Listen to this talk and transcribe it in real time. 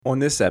On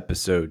this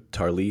episode,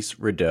 Tarlise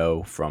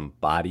Rideau from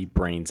Body,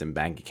 Brains, and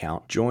Bank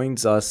Account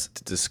joins us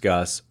to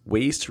discuss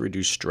ways to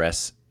reduce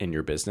stress in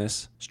your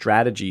business,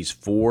 strategies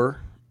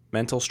for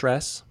mental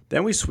stress.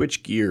 Then we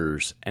switch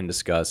gears and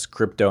discuss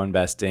crypto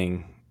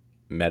investing,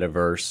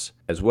 metaverse,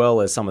 as well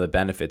as some of the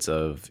benefits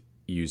of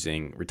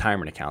using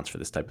retirement accounts for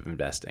this type of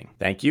investing.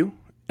 Thank you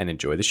and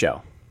enjoy the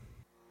show.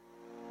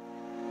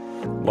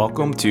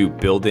 Welcome to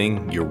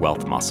Building Your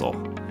Wealth Muscle,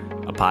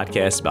 a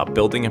podcast about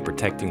building and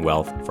protecting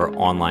wealth for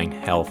online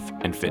health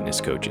and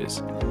fitness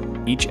coaches.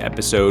 Each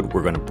episode,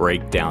 we're going to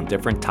break down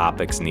different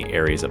topics in the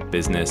areas of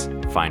business,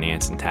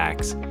 finance, and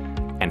tax,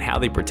 and how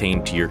they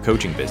pertain to your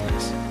coaching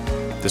business.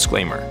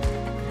 Disclaimer: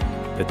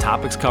 the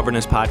topics covered in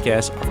this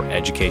podcast are for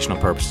educational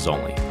purposes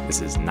only.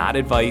 This is not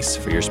advice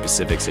for your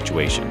specific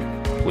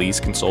situation. Please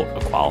consult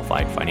a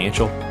qualified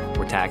financial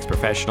or tax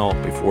professional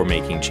before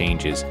making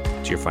changes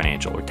to your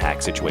financial or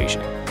tax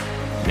situation.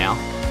 Now,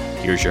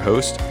 here's your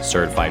host,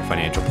 Certified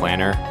Financial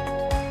Planner,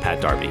 Pat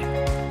Darby.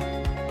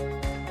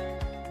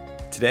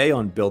 Today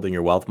on Building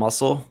Your Wealth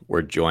Muscle,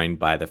 we're joined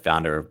by the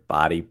founder of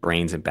Body,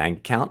 Brains, and Bank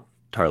Account,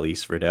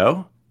 Tarlise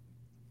Rideau.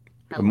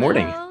 Good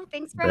morning.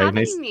 Thanks for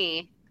having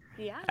me.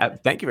 Yeah.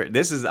 Thank you.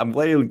 I'm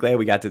really glad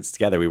we got this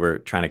together. We were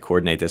trying to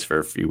coordinate this for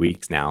a few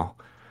weeks now.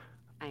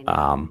 I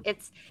know.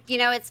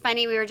 It's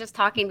funny. We were just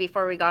talking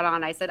before we got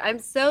on. I said, I'm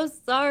so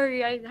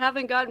sorry. I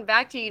haven't gotten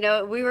back to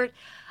you.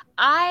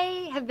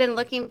 I have been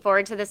looking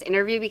forward to this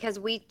interview because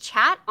we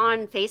chat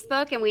on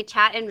Facebook and we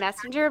chat in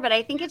Messenger, but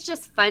I think it's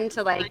just fun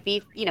to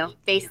be,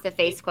 face to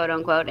face, quote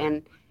unquote,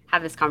 and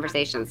have this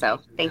conversation. So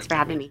thanks for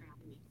having me.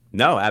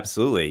 No,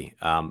 absolutely.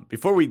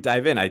 Before we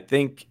dive in, I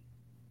think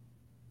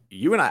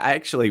you and I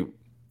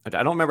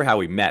don't remember how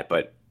we met,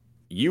 but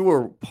you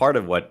were part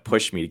of what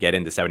pushed me to get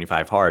into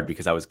 75 Hard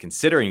because I was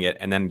considering it.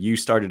 And then you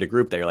started a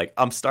group that you're like,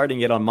 I'm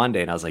starting it on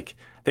Monday. And I was like,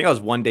 I think I was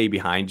one day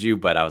behind you,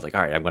 but I was like,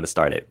 all right, I'm going to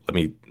start it. Let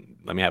me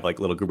have like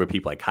a little group of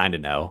people I kind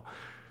of know.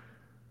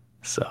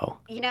 So,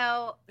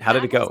 how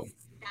did it go?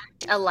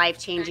 A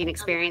life-changing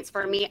experience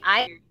for me.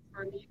 I did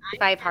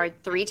 75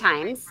 Hard 3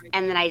 times,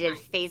 and then I did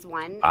phase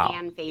 1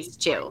 and phase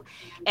 2.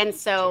 And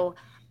so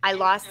I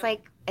lost I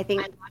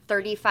think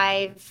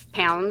 35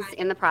 pounds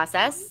in the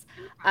process.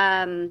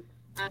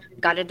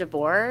 Got a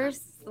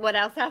divorce. What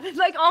else happened?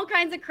 All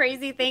kinds of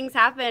crazy things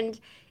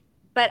happened.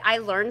 But I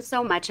learned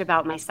so much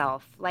about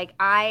myself.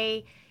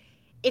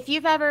 If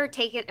you've ever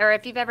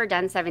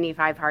done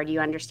 75 Hard, you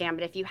understand.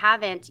 But if you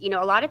haven't, a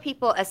lot of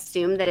people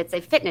assume that it's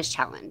a fitness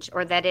challenge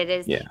or that it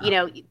is,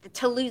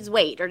 to lose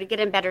weight or to get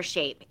in better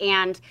shape.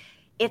 And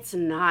it's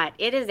not.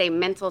 It is a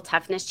mental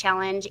toughness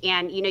challenge.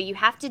 And, you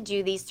have to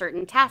do these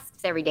certain tasks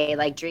every day,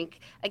 like drink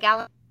a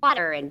gallon of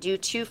water and do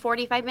 2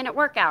 45-minute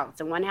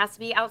workouts. And one has to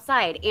be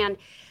outside. And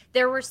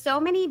there were so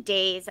many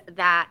days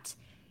that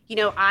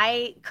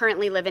I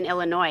currently live in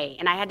Illinois,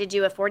 and I had to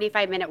do a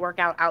 45-minute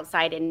workout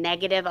outside in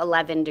negative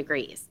 11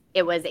 degrees.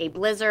 It was a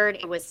blizzard.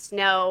 It was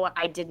snow.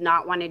 I did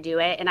not want to do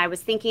it. And I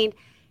was thinking,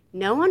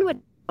 no one would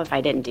know if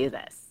I didn't do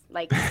this.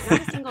 Not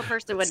a single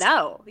person would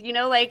know,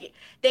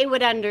 they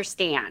would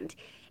understand.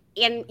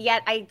 And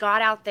yet I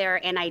got out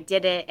there and I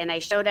did it, and I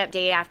showed up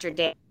day after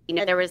day.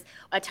 There was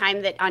a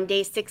time that on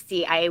day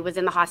 60, I was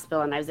in the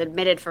hospital and I was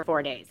admitted for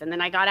 4 days. And then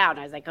I got out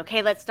and I was like,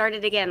 okay, let's start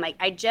it again.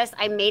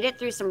 I made it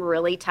through some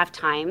really tough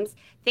times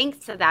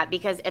thanks to that,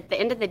 because at the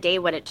end of the day,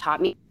 what it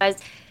taught me was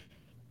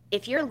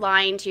if you're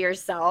lying to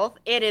yourself,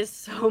 it is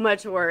so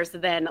much worse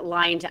than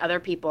lying to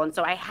other people. And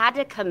so I had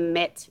to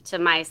commit to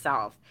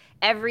myself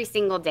every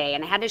single day,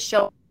 and I had to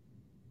show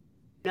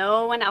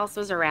no one else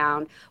was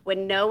around,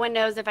 when no one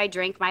knows if I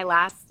drank my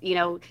last,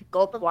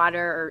 gulp of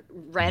water or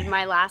read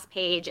my last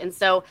page. And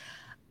so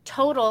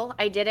total,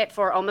 I did it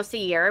for almost a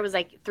year. It was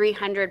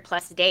 300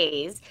 plus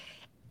days,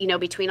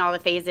 between all the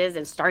phases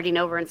and starting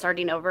over.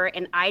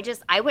 And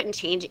I wouldn't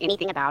change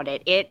anything about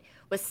it. It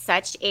was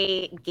such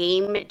a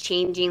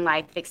game-changing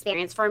life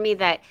experience for me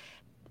that,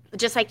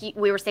 just like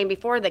we were saying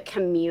before, the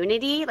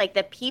community,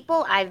 the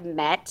people I've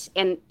met,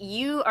 and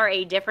you are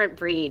a different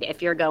breed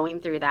if you're going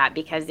through that,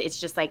 because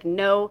it's just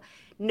no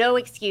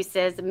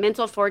excuses,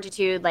 mental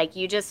fortitude,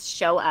 you just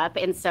show up.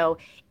 And so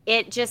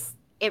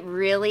it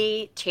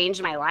really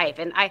changed my life.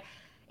 And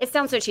it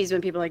sounds so cheesy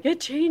when people are like, it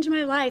changed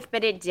my life,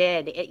 but it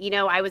did.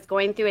 I was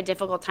going through a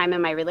difficult time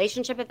in my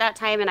relationship at that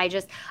time. And I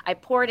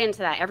poured into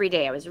that every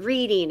day. I was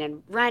reading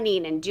and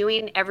running and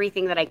doing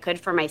everything that I could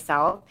for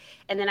myself.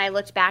 And then I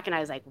looked back and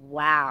I was like,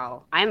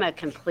 wow, I'm a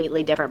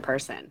completely different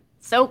person.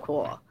 So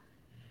cool.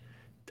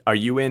 Are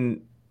you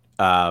in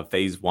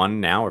phase 1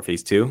 now or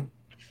phase 2?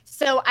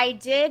 So I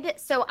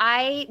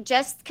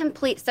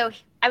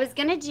was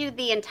going to do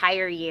the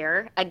entire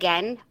year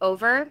again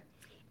over.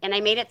 And I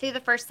made it through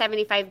the first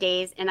 75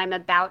 days, and I'm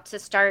about to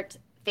start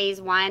phase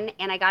 1.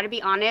 And I got to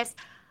be honest,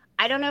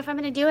 I don't know if I'm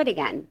going to do it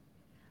again.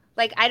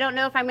 I don't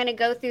know if I'm going to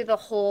go through the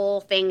whole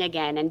thing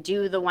again and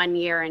do the 1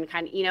 year and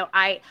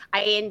I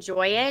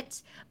enjoy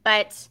it,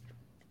 but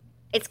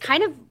it's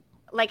kind of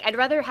like, I'd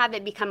rather have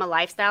it become a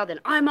lifestyle than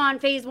I'm on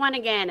phase one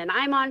again and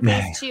I'm on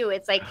phase two.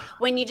 It's like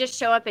when you just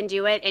show up and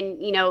do it and,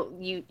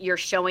 you're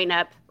showing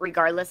up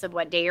regardless of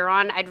what day you're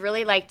on. I'd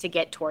really like to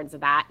get towards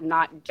that,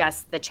 not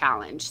just the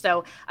challenge.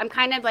 So I'm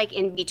kind of like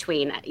in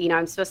between.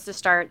 I'm supposed to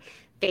start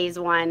phase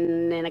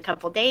one in a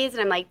couple days.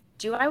 And I'm like,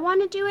 do I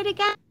want to do it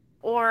again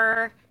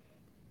or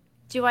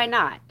do I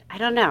not? I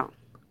don't know.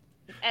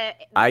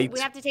 We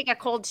have to take a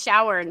cold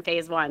shower in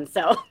phase one.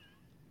 So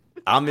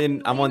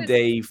I'm on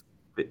day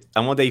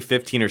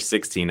 15 or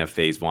 16 of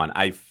phase one.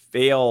 I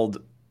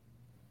failed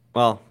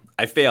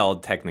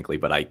technically,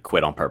 but I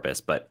quit on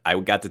purpose. But I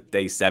got to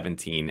day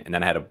 17 and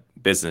then I had a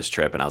business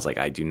trip and I was like,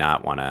 I do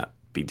not want to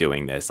be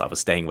doing this. I was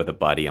staying with a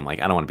buddy. I'm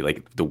like, I don't want to be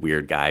like the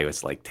weird guy who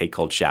was like take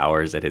cold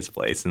showers at his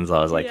place. And so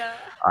I was like,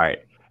 all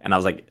right. And I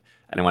was like,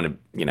 I didn't want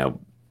to,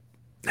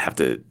 have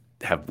to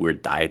have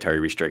weird dietary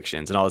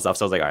restrictions and all this stuff.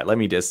 So I was like, all right, let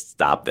me just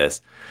stop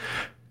this.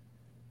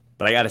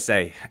 But I got to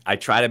say, I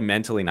try to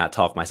mentally not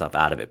talk myself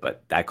out of it.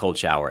 But that cold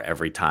shower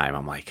every time,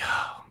 I'm like,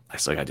 oh, I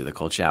still got to do the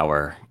cold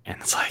shower.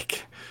 And it's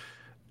like,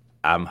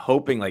 I'm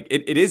hoping like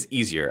it is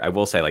easier. I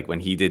will say like when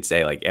he did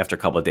say like after a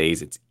couple of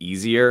days, it's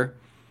easier.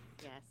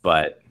 Yes.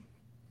 But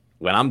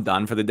when I'm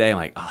done for the day, I'm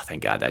like, oh,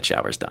 thank God that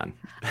shower's done.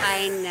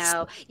 I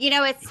know.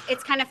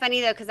 It's kind of funny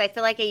though, because I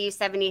feel like I use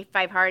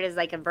 75 hard as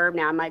like a verb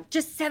now. I'm like,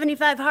 just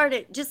 75 hard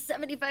it, just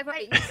 75 hard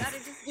it. You gotta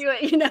just do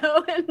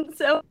it, And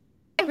so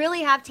I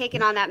really have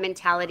taken on that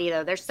mentality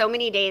though. There's so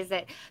many days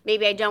that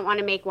maybe I don't want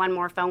to make one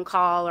more phone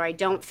call or I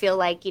don't feel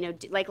like,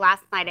 like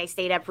last night I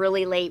stayed up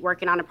really late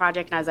working on a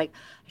project and I was like,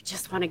 I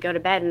just want to go to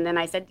bed. And then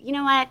I said, you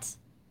know what?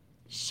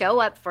 Show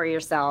up for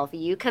yourself.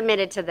 You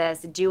committed to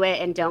this, do it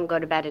and don't go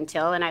to bed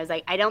until. And I was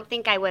like, I don't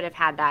think I would have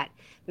had that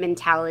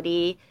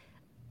mentality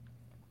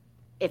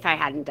if I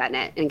hadn't done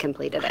it and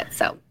completed it.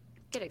 So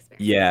good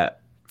experience. Yeah.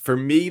 For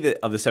me,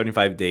 of the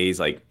 75 days,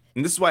 like,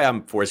 and this is why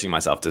I'm forcing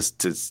myself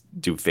to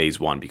do phase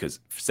one,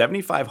 because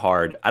 75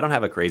 hard, I don't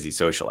have a crazy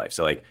social life.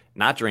 So like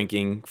not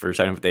drinking for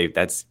 75 days,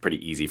 that's pretty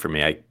easy for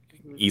me. I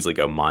easily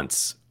go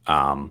months.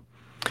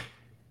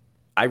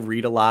 I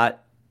read a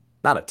lot,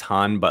 not a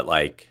ton, but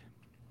like,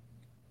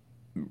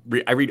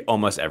 I read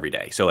almost every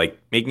day. So like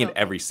making it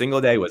every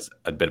single day was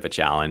a bit of a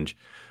challenge.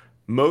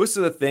 Most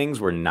of the things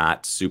were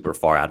not super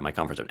far out of my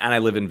comfort zone. And I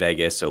live in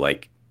Vegas. So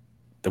like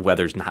the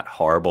weather's not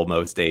horrible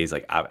most days.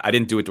 Like I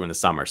didn't do it during the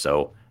summer.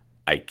 So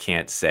I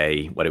can't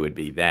say what it would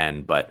be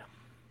then, but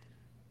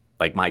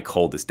like my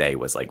coldest day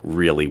was like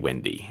really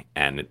windy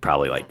and it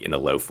probably like in the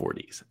low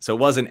 40s. So it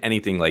wasn't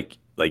anything like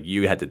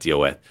you had to deal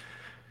with.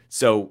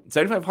 So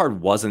 75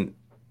 hard wasn't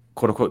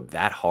quote unquote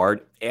that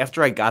hard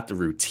after I got the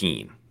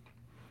routine.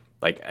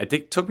 Like I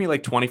think it took me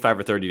like 25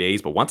 or 30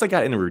 days, but once I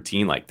got in the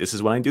routine, like this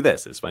is when I do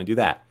this is when I do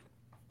that.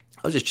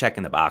 I was just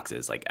checking the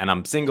boxes, like, and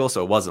I'm single,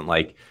 so it wasn't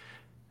like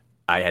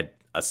I had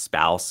a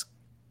spouse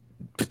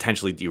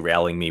potentially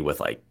derailing me with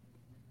like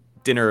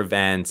dinner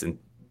events and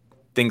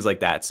things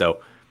like that.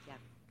 So,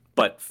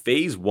 but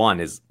phase one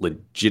is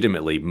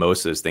legitimately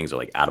most of those things are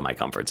like out of my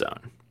comfort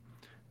zone.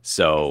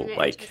 So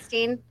like,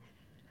 interesting.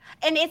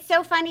 And it's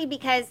so funny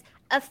because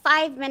a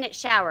 5-minute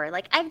shower,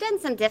 like I've done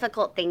some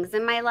difficult things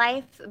in my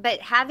life,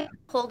 but having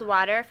cold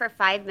water for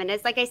 5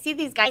 minutes, like I see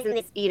these guys in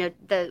this,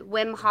 the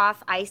Wim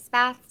Hof ice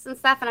baths and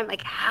stuff. And I'm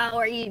like, how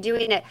are you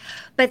doing it?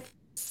 But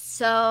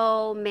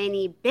so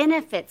many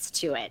benefits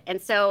to it.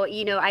 And so,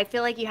 I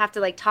feel like you have to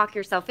like talk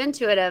yourself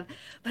into it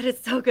but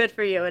it's so good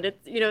for you. And it's,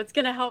 it's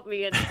going to help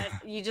me. And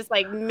you just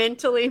like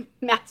mentally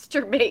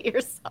masturbate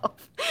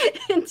yourself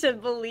into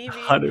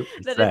believing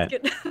 100%. that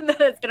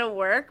it's going to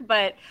work.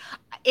 But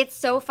it's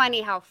so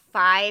funny how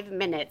 5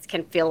 minutes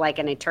can feel like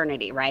an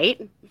eternity,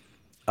 right?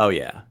 Oh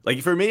yeah.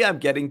 Like for me, I'm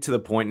getting to the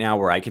point now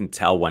where I can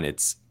tell when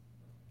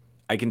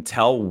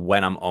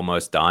I'm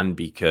almost done,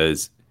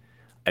 because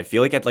I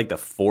feel like at like the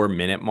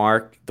 4-minute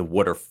mark, the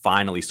water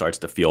finally starts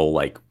to feel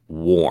like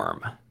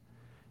warm.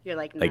 You're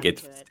like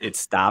it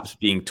stops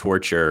being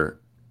torture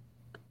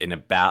in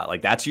about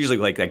like that's usually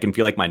like I can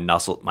feel like my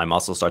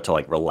muscles start to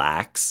like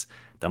relax.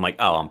 Then I'm like,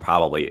 oh, I'm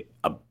probably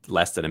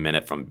less than a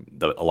minute from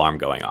the alarm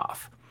going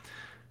off.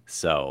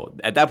 So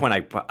at that point,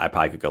 I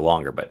probably could go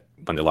longer, but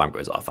when the alarm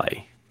goes off,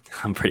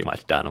 I'm pretty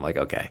much done. I'm like,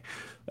 okay,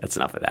 that's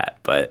enough of that.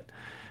 But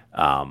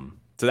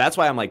so that's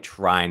why I'm like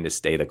trying to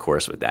stay the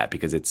course with that,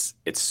 because it's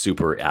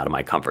super out of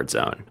my comfort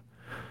zone.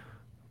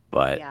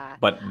 But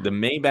the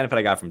main benefit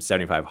I got from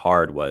 75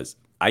 hard was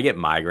I get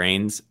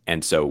migraines.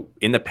 And so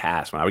in the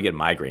past, when I would get a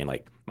migraine,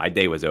 like my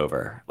day was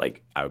over.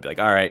 Like I would be like,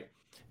 all right,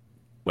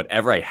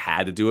 whatever I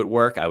had to do at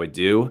work, I would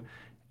do.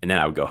 And then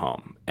I would go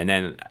home.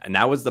 And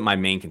that was my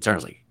main concern. I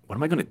was like, what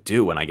am I going to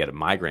do when I get a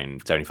migraine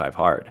 75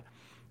 hard?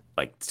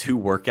 Like 2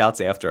 workouts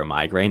after a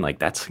migraine, like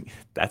that's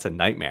a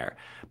nightmare.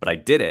 But I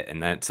did it.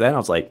 And then I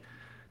was like,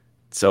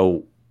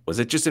 so was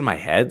it just in my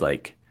head?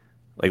 Like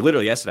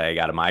literally yesterday I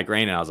got a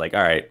migraine and I was like,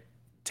 all right,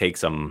 take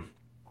some,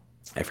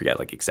 I forget,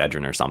 like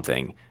Excedrin or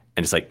something.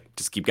 And it's like,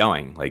 just keep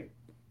going. Like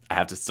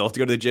I still have to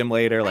go to the gym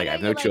later. Like I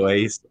have no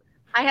choice.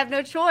 I have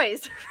no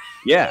choice.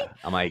 Yeah.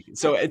 I'm like,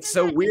 so it's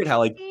so weird how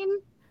like,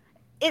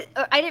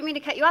 I didn't mean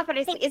to cut you off, but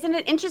I think, isn't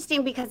it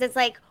interesting because it's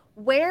like,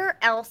 where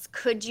else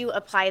could you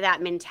apply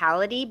that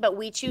mentality, but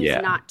we choose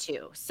not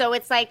to. So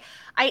it's like,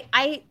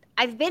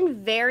 I've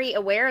been very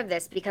aware of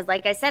this because,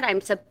 like I said,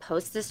 I'm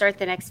supposed to start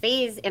the next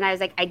phase. And I was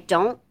like, I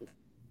don't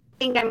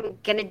think I'm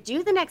going to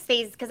do the next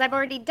phase because I've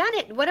already done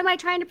it. What am I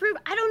trying to prove?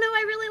 I don't know.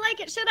 I really like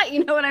it. Should I?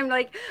 You know, and I'm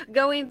like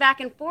going back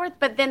and forth.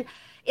 But then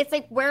it's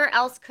like, where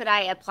else could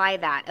I apply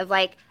that? Of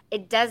like,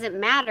 it doesn't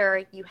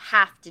matter. You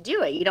have to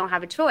do it. You don't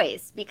have a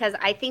choice. Because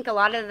I think a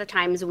lot of the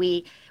times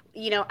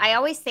I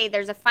always say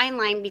there's a fine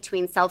line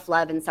between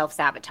self-love and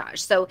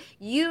self-sabotage. So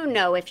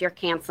if you're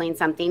canceling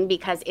something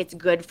because it's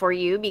good for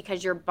you,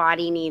 because your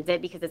body needs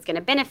it, because it's going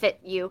to benefit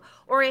you,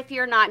 or if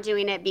you're not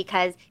doing it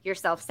because you're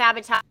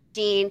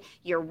self-sabotaging,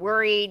 you're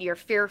worried, you're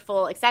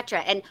fearful, etc.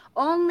 And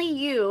only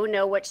you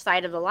know which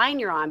side of the line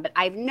you're on. But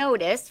I've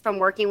noticed from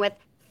working with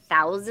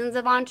thousands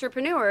of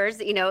entrepreneurs,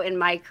 in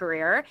my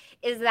career,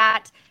 is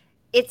that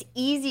it's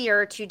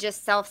easier to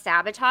just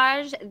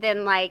self-sabotage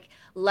than like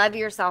love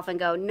yourself and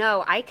go,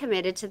 no, I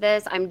committed to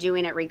this. I'm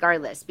doing it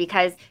regardless,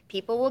 because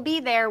people will be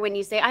there when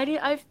you say,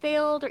 I've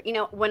failed. Or,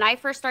 when I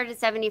first started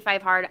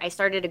 75 Hard, I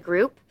started a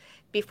group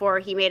before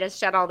he made us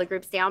shut all the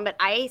groups down. But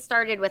I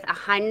started with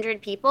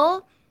 100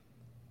 people.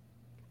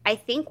 I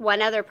think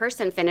one other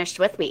person finished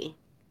with me.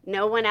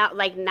 No one out,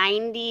 like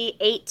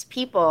 98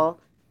 people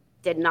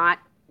did not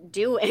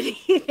do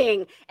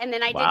anything. And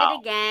then I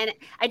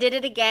did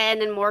it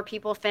again and more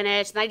people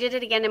finished, and I did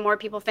it again and more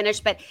people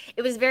finished. But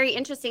it was very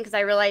interesting because I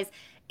realized,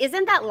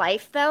 isn't that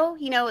life though?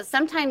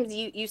 Sometimes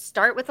you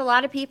start with a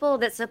lot of people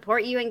that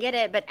support you and get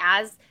it, but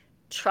as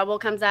trouble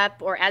comes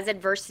up or as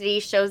adversity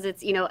shows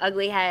its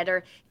ugly head,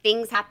 or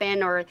things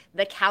happen, or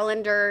the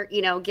calendar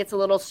gets a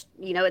little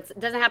it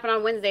doesn't happen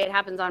on Wednesday, it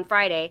happens on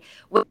Friday.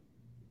 When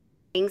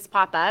things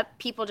pop up,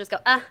 people just go,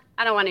 I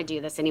don't want to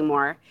do this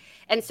anymore.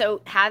 And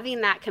so having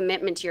that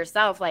commitment to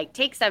yourself, like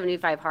take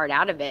 75 Hard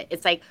out of it.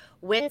 It's like,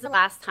 when's the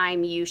last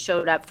time you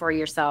showed up for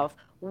yourself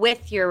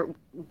with your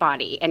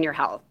body and your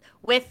health,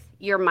 with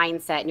your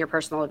mindset and your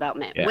personal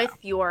development, with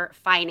your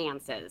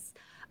finances?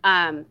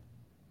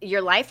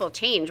 Your life will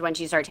change once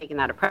you start taking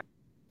that approach.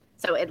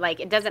 So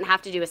it doesn't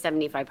have to do with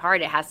 75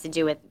 Hard. It has to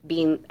do with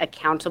being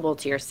accountable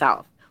to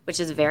yourself, which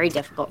is very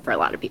difficult for a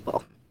lot of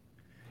people.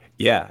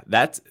 Yeah,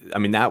 that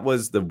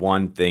was the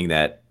one thing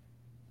that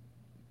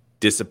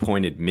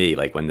disappointed me.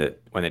 Like when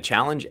the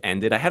challenge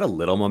ended, I had a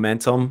little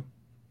momentum,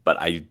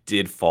 but I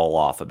did fall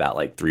off about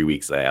like 3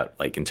 weeks out,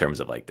 like in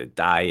terms of like the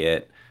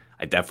diet.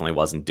 I definitely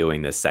wasn't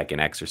doing the second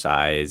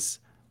exercise.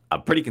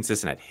 I'm pretty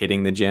consistent at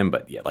hitting the gym,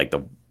 but yeah, like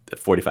the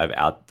 45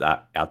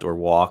 outdoor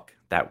walk,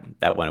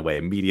 that went away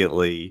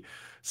immediately.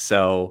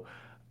 So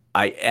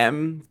I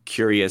am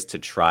curious to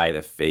try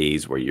the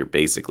phase where you're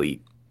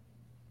basically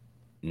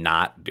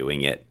not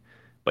doing it,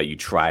 but you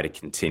try to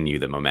continue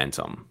the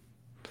momentum,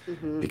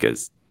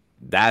 because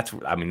that's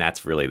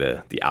really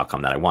the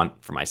outcome that I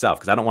want for myself.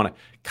 Because I don't want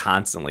to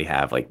constantly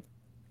have like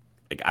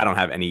I don't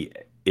have any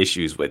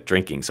issues with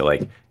drinking. So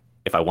like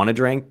if I want to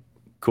drink,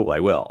 cool, I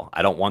will.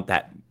 I don't want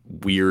that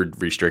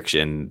weird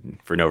restriction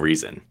for no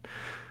reason.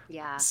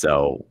 Yeah.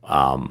 So,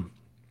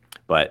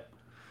 but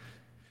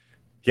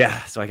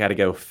yeah, so I got to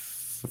go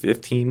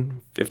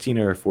 15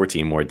 or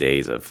 14 more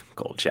days of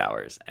cold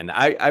showers. And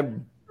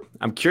I'm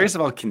curious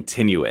if I'll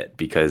continue it,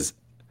 because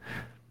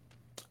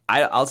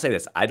I'll say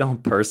this. I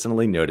don't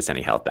personally notice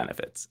any health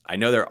benefits. I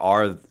know there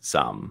are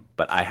some,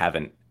 but I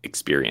haven't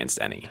experienced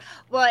any.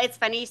 Well, it's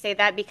funny you say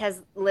that,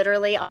 because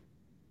literally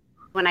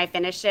when I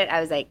finished it, I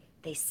was like,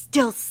 they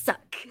still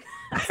suck.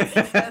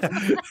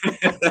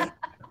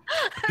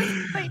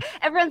 Like,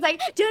 everyone's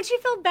like, don't you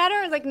feel better?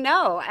 I was like,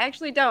 no, I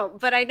actually don't,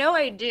 but I know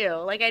I do.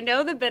 Like, I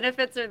know the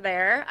benefits are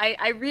there.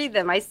 I read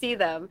them, I see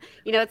them.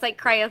 It's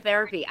like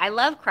cryotherapy. I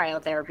love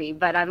cryotherapy,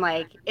 but I'm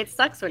like, it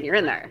sucks when you're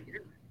in there.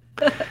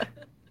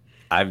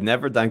 I've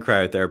never done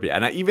cryotherapy,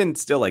 and I even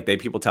still, like,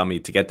 people tell me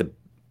to get the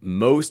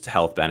most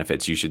health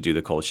benefits, you should do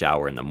the cold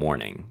shower in the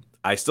morning.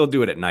 I still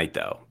do it at night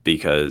though,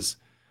 because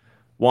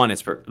one,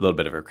 it's a little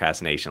bit of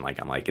procrastination. Like,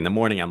 I'm like, in the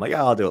morning, I'm like,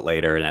 I'll do it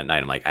later, and at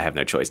night, I'm like, I have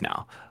no choice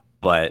now.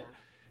 But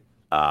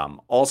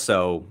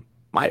also,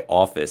 my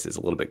office is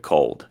a little bit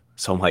cold.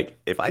 So I'm like,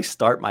 if I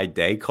start my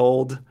day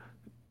cold,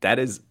 that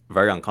is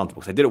very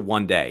uncomfortable. So I did it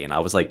one day, and I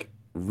was like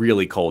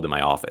really cold in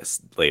my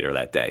office later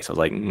that day. So I was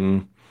like,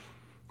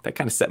 that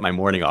kind of set my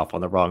morning off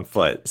on the wrong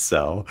foot.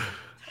 So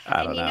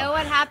I don't know. And you know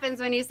what happens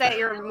when you set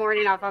your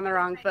morning off on the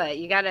wrong foot?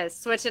 You got to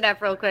switch it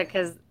up real quick,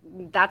 because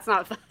that's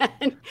not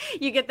fun.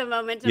 You get the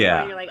momentum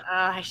where you're like,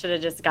 I should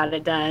have just got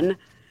it done.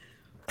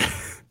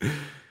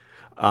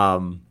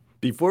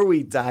 Before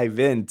we dive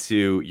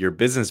into your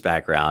business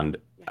background,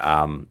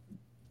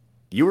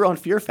 you were on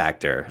Fear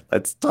Factor.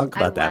 Let's talk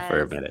about that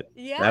for a minute.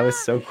 Yeah. That was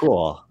so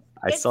cool.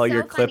 I saw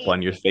your clip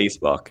on your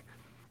Facebook.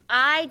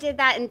 I did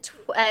that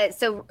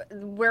so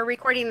we're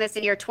recording this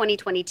in year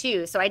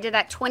 2022. So I did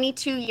that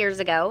 22 years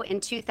ago in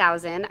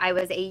 2000. I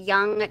was a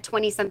young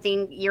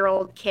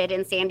 20-something-year-old kid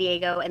in San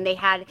Diego, and they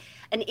had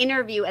an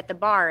interview at the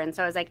bar. And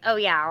so I was like, oh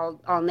yeah,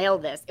 I'll nail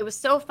this. It was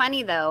so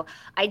funny though.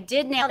 I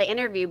did nail the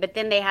interview, but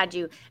then they had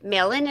you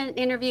mail in an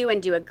interview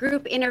and do a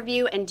group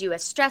interview and do a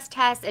stress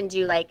test and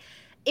do like,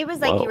 it was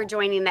like you were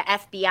joining the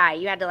FBI.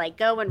 You had to like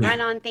go and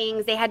run on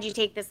things. They had you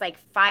take this like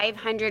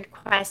 500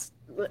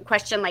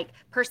 question like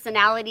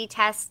personality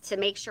test to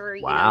make sure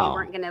you know you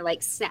weren't gonna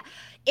like snap.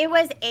 It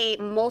was a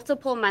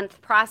multiple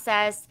month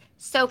process.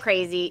 So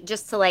crazy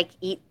just to like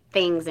eat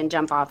things and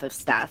jump off of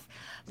stuff.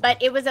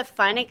 But it was a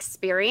fun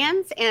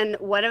experience, and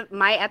one of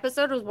my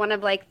episode was one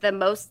of like the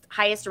most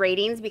highest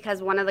ratings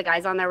because one of the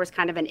guys on there was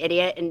kind of an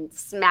idiot and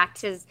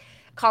smacked his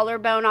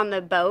collarbone on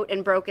the boat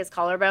and broke his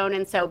collarbone.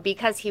 And so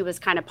because he was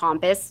kind of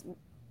pompous,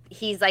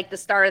 he's like the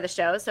star of the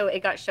show. So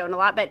it got shown a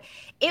lot, but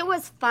it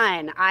was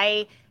fun.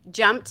 I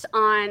jumped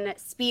on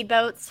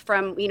speedboats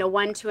from,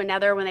 one to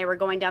another when they were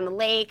going down the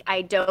lake.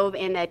 I dove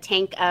in a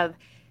tank of,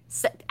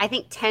 I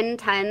think 10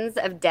 tons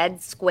of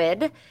dead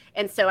squid.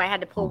 And so I had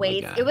to pull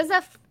weights. It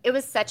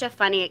was such a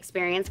funny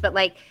experience, but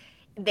like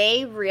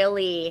they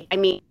really,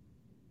 we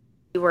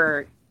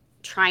were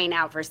trying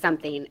out for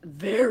something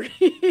very,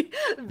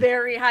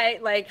 very high,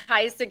 like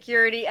high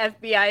security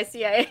FBI,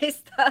 CIA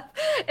stuff.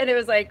 And it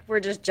was like,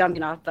 we're just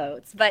jumping off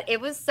boats, but it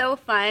was so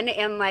fun.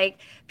 And like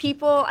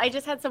people, I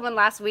just had someone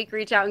last week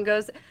reach out and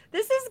goes,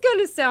 this is going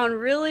to sound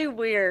really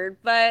weird,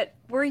 but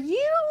were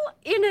you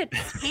in a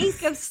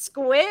tank of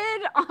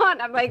squid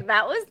on? I'm like,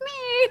 that was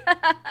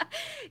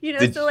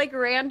me. So like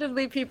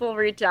randomly people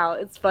reach out.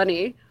 It's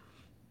funny.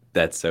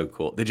 That's so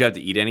cool. Did you have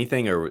to eat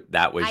anything or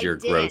that was your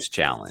gross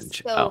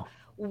challenge? So,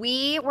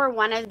 we were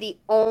one of the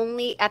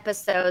only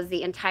episodes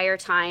the entire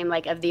time,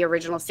 like of the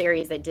original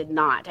series that did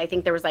not. I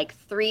think there was like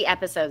 3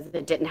 episodes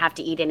that didn't have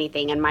to eat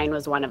anything, and mine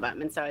was one of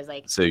them. And so I was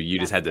like, so you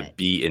just had to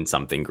be in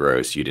something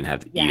gross. You didn't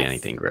have to eat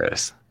anything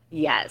gross.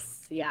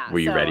 Yes. Yeah. Were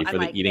you ready for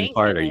the eating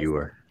part or you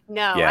were?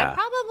 No, yeah.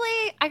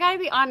 I gotta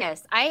be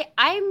honest.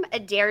 I'm a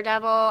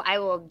daredevil. I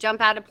will jump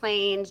out of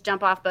planes,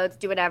 jump off boats,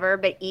 do whatever,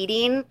 but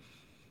eating,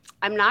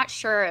 I'm not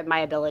sure of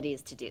my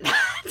abilities to do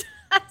that.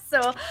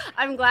 So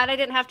I'm glad I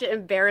didn't have to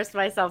embarrass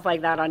myself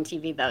like that on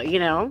TV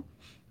though,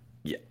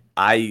 Yeah,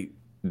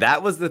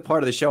 that was the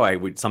part of the show I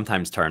would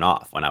sometimes turn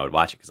off when I would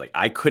watch it because like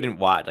I couldn't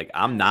watch, like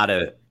I am not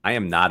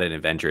an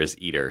adventurous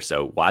eater.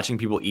 So watching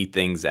people eat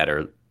things that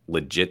are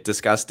legit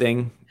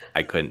disgusting,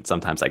 I couldn't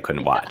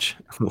watch.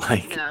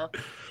 No.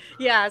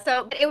 Yeah,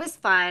 so it was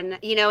fun,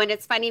 and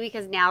it's funny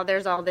because now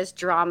there's all this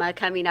drama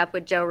coming up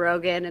with Joe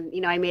Rogan,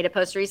 and I made a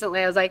post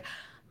recently. I was like,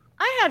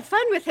 I had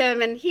fun with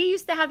him, and he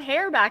used to have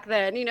hair back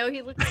then. He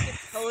looked like a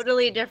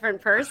totally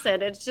different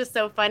person. It's just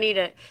so funny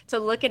to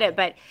look at it.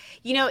 But,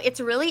 it's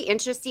really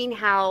interesting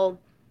how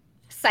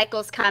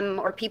cycles come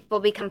or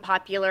people become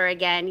popular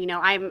again.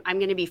 I'm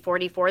going to be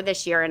 44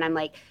 this year, and I'm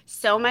like,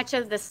 so much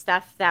of the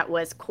stuff that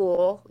was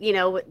cool,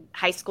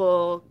 high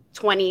school,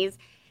 20s,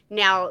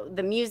 now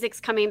the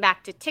music's coming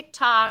back to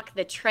TikTok,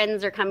 the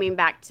trends are coming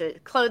back to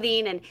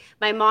clothing. And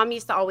my mom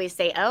used to always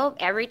say, oh,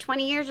 every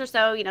 20 years or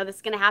so, this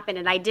is going to happen.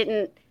 And I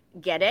didn't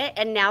get it.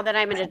 And now that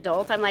I'm an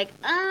adult, I'm like,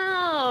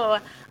 oh,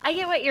 I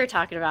get what you're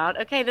talking about.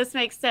 Okay, this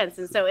makes sense.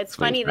 And so it's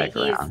funny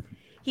that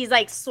he's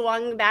like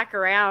swung back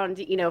around,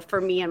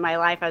 for me in my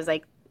life. I was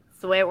like,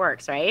 it's the way it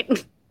works,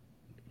 right?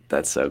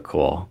 That's so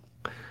cool.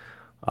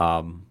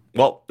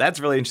 Well, that's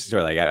really interesting.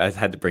 Like I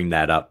had to bring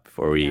that up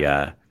before we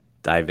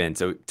dive in.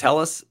 So tell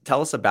us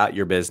about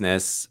your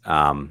business.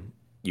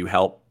 You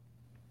help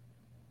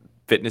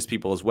fitness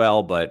people as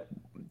well, but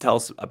tell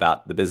us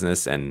about the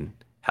business and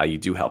how you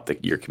do help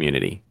your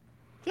community.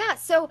 Yeah.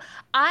 So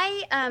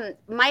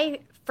my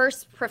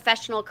first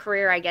professional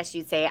career, I guess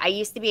you'd say, I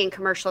used to be in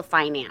commercial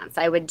finance.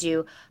 I would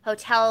do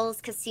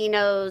hotels,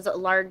 casinos,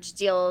 large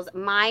deals.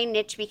 My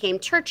niche became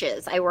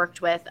churches. I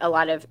worked with a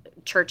lot of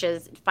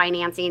churches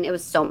financing. It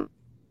was so.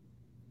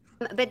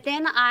 But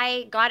then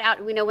I got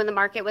out, when the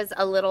market was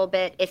a little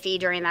bit iffy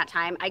during that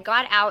time, I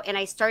got out and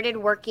I started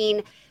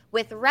working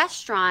with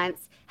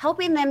restaurants,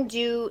 helping them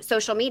do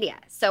social media.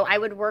 So I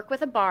would work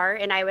with a bar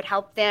and I would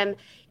help them.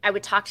 I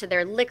would talk to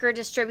their liquor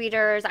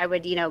distributors. I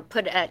would,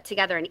 put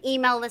together an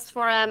email list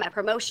for them, a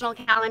promotional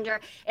calendar.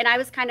 And I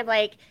was kind of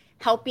like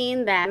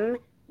helping them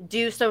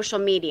do social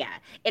media.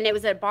 And it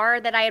was a bar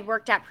that I had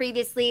worked at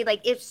previously. Like,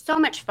 it's so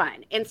much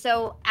fun. And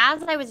so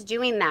as I was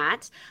doing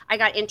that, I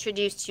got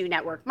introduced to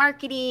network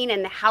marketing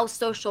and how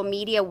social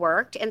media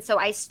worked. And so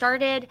I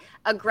started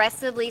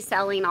aggressively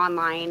selling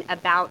online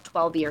about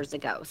 12 years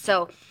ago.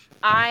 So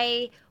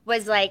I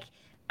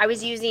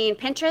was using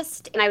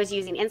Pinterest and I was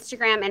using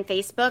Instagram and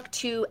Facebook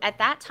to, at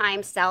that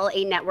time, sell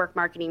a network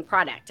marketing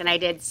product. And I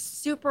did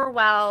super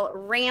well,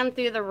 ran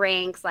through the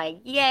ranks, like,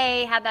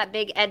 yay, had that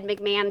big Ed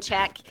McMahon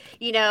check,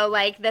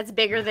 that's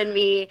bigger than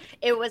me.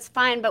 It was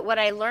fun. But what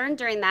I learned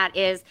during that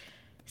is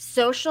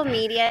social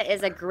media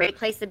is a great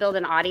place to build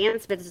an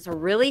audience, but it's a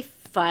really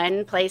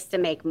fun place to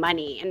make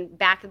money. And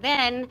back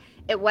then,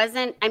 it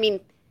wasn't,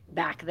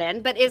 back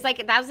then, but it's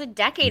like that was a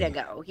decade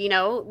ago,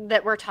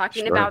 that we're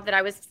talking about, that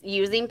I was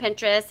using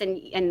Pinterest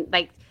and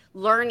like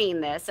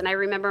learning this. And I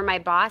remember my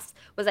boss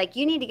was like,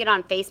 you need to get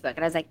on Facebook. And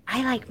I was like,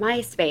 I like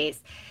MySpace.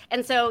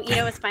 And so,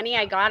 it's funny,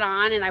 I got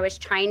on and I was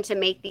trying to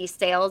make these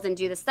sales and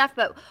do the stuff.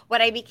 But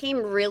what I became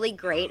really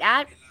great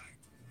at,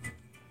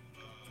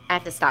 I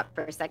have to stop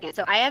for a second.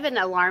 So I have an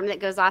alarm that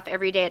goes off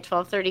every day at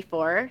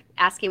 12:34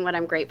 asking what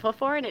I'm grateful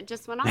for, and it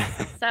just went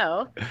off.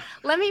 So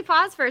let me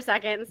pause for a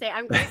second and say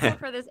I'm grateful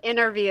for this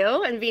interview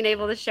and being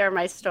able to share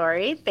my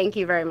story. Thank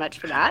you very much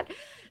for that.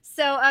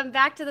 So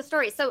back to the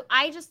story. So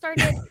I just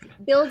started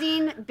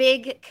building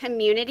big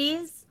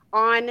communities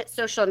on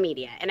social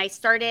media, and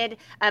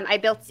I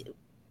built,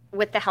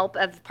 with the help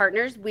of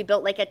partners, we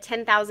built like a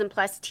 10,000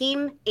 plus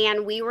team,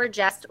 and we were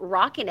just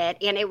rocking it,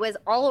 and it was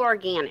all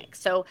organic.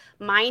 So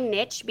my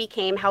niche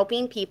became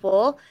helping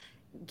people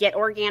get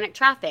organic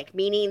traffic,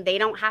 meaning they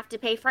don't have to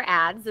pay for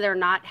ads. They're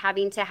not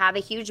having to have a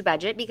huge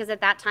budget, because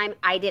at that time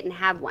I didn't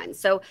have one.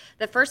 So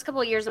the first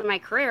couple of years of my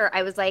career,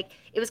 I was like,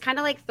 it was kind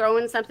of like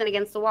throwing something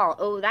against the wall.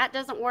 Oh, that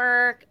doesn't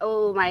work.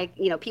 Oh,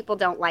 people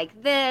don't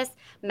like this.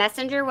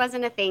 Messenger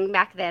wasn't a thing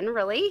back then,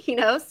 really,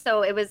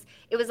 so it was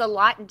a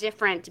lot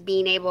different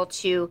being able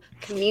to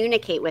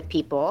communicate with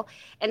people.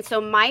 And so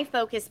my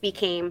focus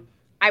became,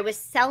 I was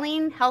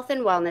selling health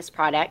and wellness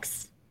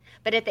products.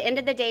 But at the end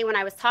of the day, when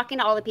I was talking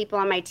to all the people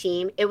on my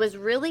team, it was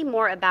really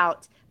more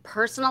about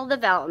personal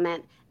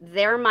development,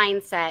 their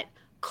mindset,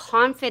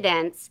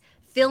 confidence,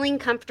 feeling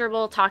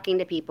comfortable talking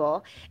to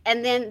people.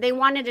 And then they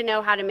wanted to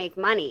know how to make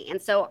money. And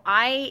so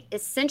I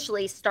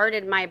essentially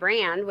started my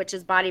brand, which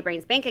is Body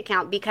Brains Bank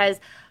Account,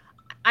 because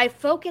I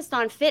focused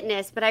on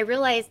fitness, but I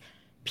realized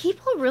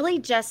people really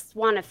just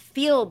want to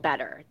feel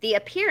better. The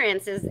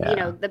appearance is,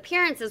 the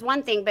appearance is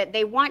one thing, but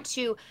they want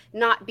to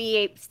not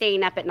be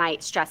staying up at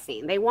night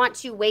stressing. They want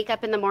to wake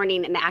up in the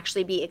morning and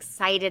actually be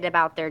excited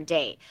about their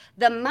day.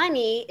 The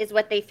money is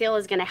what they feel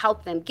is going to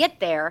help them get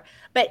there,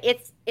 but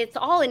it's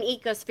all an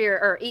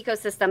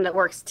ecosystem that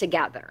works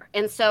together.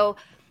 And so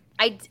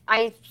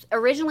I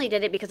originally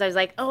did it because I was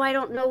like, oh, I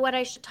don't know what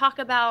I should talk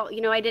about.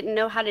 I didn't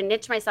know how to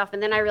niche myself.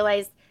 And then I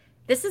realized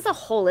this is a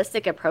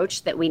holistic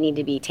approach that we need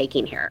to be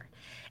taking here.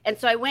 And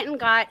so I went and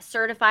got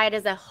certified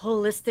as a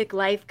holistic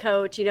life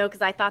coach, because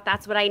I thought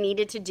that's what I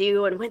needed to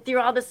do, and went through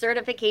all the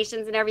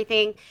certifications and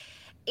everything.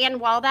 And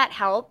while that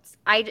helped,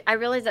 I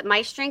realized that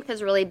my strength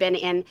has really been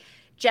in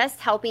just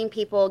helping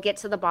people get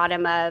to the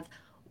bottom of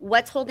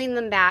what's holding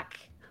them back,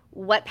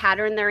 what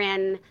pattern they're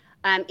in,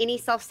 any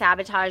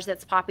self-sabotage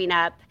that's popping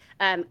up,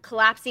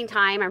 collapsing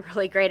time. I'm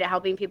really great at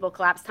helping people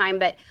collapse time.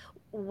 But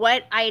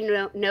what I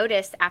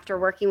noticed after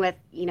working with,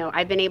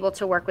 I've been able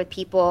to work with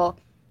people,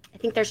 I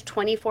think there's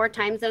 24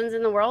 time zones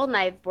in the world, and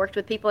I've worked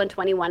with people in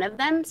 21 of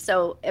them.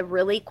 So a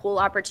really cool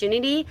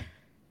opportunity.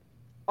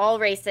 All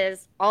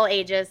races, all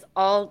ages,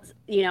 all,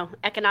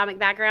 economic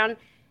background.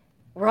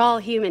 We're all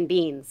human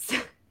beings.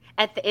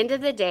 At the end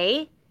of the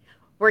day,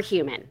 we're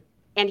human.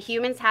 And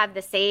humans have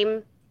the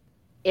same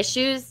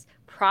issues,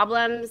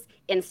 problems,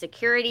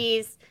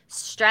 insecurities,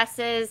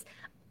 stresses.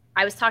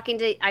 I was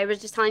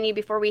just telling you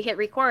before we hit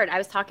record, I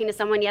was talking to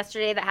someone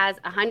yesterday that has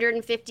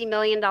 $150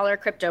 million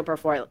crypto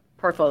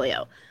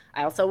portfolio.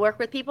 I also work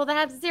with people that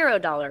have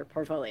 $0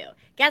 portfolio.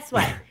 Guess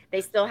what?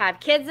 They still have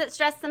kids that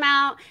stress them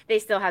out. They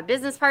still have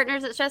business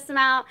partners that stress them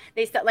out.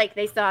 They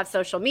still have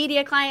social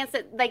media clients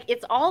that,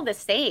 it's all the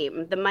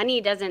same. The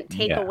money doesn't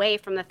take away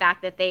from the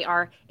fact that they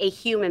are a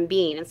human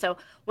being. And so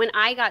when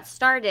I got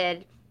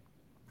started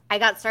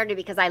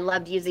because I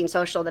loved using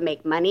social to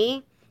make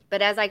money.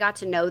 But as I got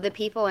to know the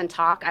people and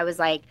talk, I was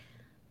like,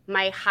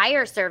 my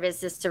higher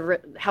service is to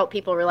help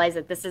people realize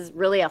that this is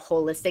really a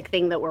holistic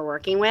thing that we're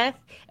working with.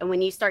 And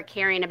when you start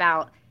caring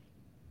about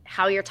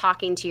how you're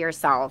talking to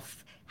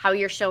yourself, how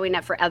you're showing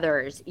up for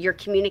others, your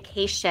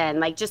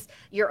communication, just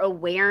your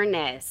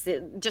awareness,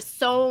 just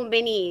so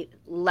many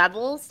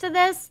levels to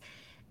this.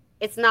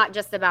 It's not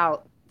just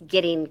about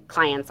getting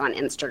clients on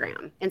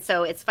Instagram. And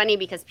so it's funny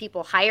because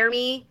people hire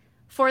me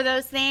for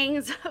those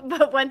things,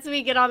 but once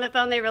we get on the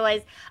phone, they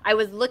realize I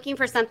was looking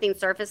for something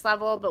surface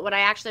level, but what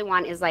I actually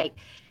want is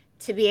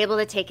to be able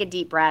to take a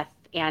deep breath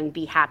and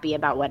be happy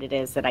about what it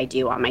is that I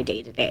do on my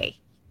day to day,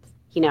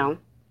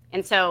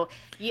 And so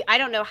I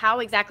don't know how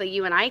exactly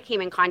you and I came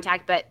in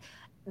contact, but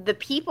the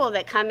people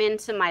that come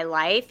into my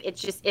life,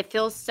 it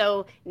feels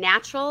so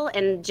natural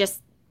and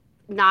just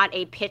not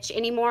a pitch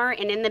anymore.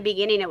 And in the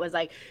beginning, it was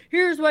like,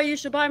 here's why you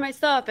should buy my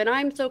stuff, and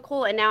I'm so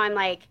cool. And now I'm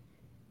like,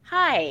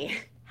 hi,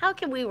 how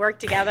can we work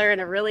together in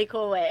a really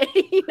cool way?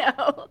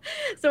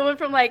 So it went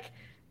from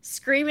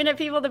screaming at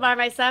people to buy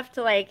my stuff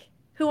to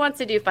who wants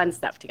to do fun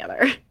stuff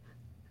together?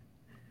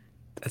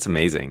 That's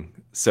amazing.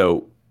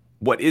 So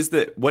what is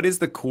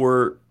the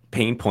core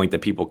pain point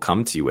that people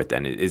come to you with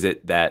then? Is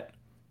it that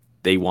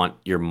they want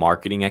your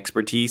marketing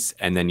expertise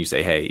and then you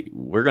say, hey,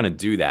 we're going to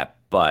do that,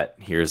 but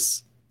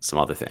here's some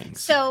other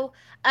things? So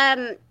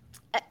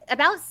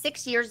about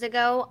 6 years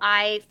ago,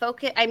 I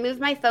moved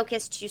my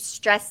focus to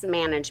stress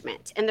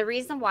management. And the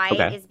reason why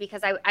Okay. is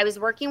because I was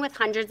working with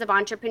hundreds of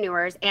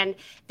entrepreneurs, and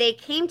they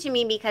came to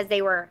me because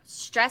they were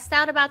stressed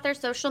out about their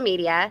social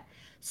media,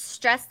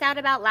 stressed out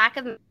about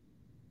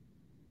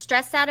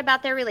stressed out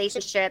about their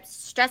relationships,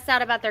 stressed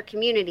out about their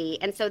community.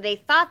 And so they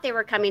thought they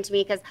were coming to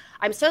me because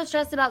I'm so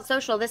stressed about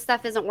social, this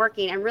stuff isn't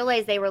working, and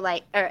realized they were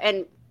like,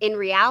 and in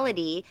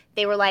reality,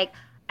 they were like,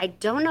 I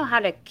don't know how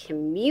to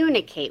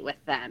communicate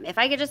with them. If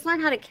I could just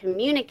learn how to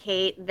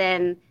communicate,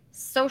 then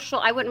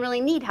I wouldn't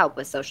really need help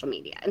with social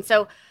media. And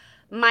so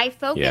my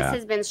focus Yeah.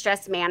 has been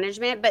stress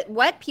management. But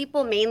what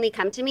people mainly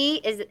come to me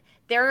is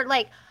they're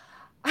like,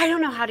 I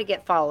don't know how to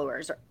get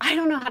followers, or I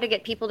don't know how to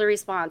get people to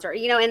respond, or,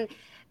 and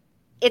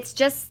it's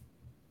just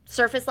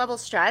surface level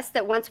stress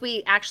that once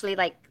we actually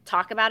like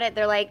talk about it,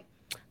 they're like,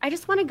 I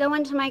just want to go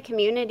into my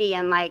community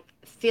and like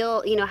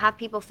feel, have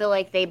people feel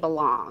like they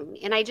belong.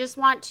 And I just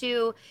want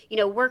to,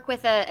 work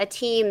with a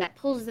team that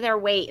pulls their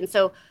weight. And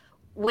so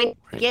when you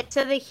Right. get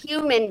to the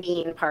human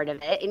being part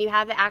of it and you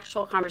have the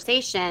actual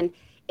conversation,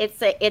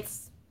 it's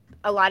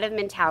a lot of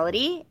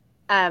mentality,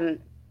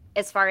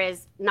 as far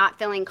as not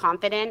feeling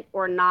confident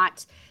or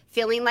not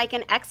feeling like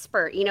an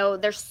expert.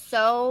 There's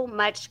so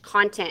much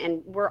content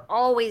and we're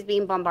always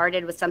being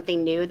bombarded with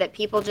something new that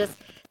people just,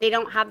 they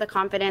don't have the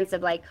confidence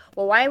of like,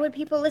 well, why would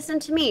people listen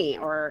to me?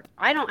 Or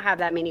I don't have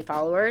that many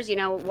followers,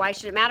 why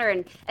should it matter?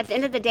 And at the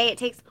end of the day, it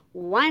takes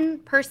one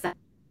person,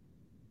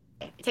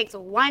 it takes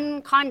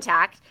one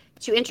contact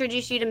to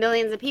introduce you to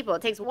millions of people.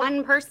 It takes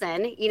one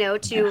person,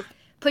 to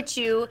put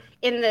you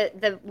in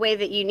the way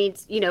that you need,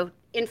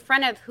 in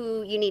front of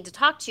who you need to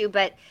talk to.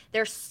 But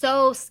they're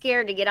so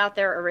scared to get out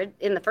there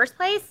in the first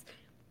place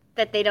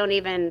that they don't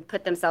even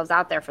put themselves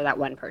out there for that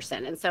one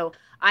person. And so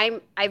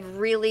I've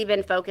really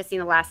been focusing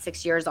the last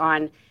 6 years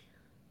on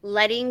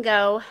letting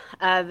go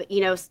of,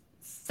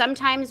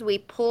 sometimes we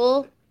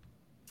pull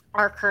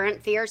our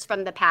current fears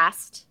from the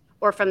past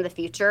or from the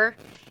future.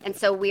 And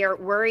so we are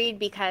worried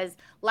because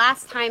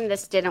last time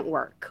this didn't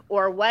work,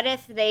 or what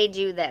if they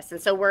do this?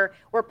 And so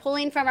we're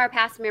pulling from our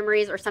past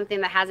memories or something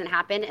that hasn't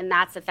happened, and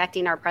that's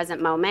affecting our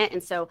present moment.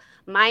 And so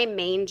my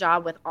main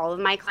job with all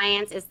of my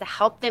clients is to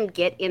help them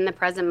get in the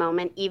present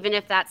moment, even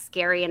if that's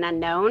scary and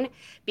unknown,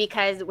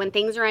 because when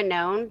things are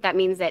unknown, that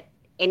means that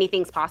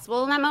anything's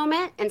possible in that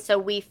moment. And so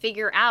we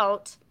figure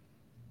out,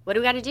 what do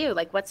we got to do?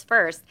 Like, what's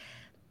first?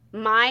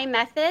 My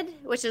method,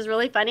 which is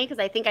really funny because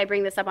I think I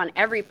bring this up on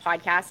every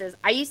podcast, is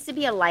I used to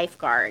be a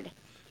lifeguard.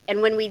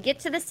 And when we get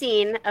to the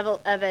scene of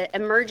an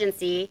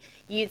emergency,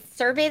 you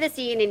survey the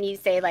scene and you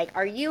say, like,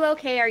 are you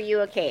okay? Are you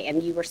okay?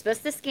 And you were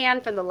supposed to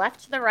scan from the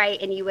left to the right,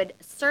 and you would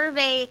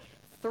survey,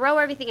 throw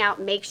everything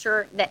out, make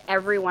sure that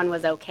everyone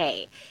was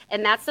okay.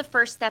 And that's the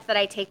first step that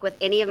I take with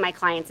any of my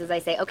clients is I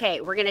say, okay,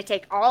 we're going to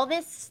take all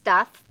this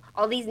stuff,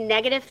 all these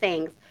negative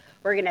things,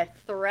 we're going to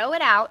throw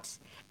it out.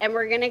 And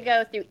we're going to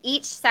go through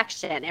each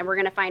section and we're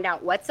going to find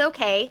out what's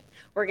okay.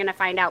 We're going to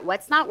find out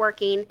what's not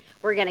working.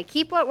 We're going to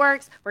keep what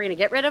works. We're going to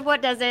get rid of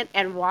what doesn't.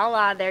 And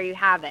voila, there you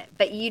have it.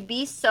 But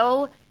it's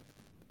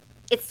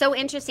so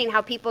interesting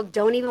how people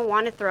don't even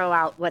want to throw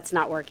out what's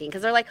not working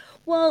because they're like,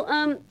 well,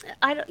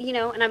 I don't,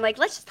 and I'm like,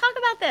 let's just talk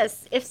about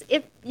this.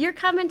 If you're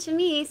coming to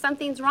me,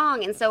 something's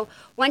wrong. And so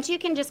once you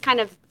can just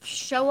kind of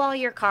show all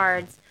your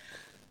cards,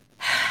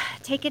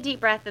 take a deep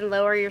breath and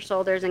lower your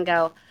shoulders and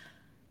go,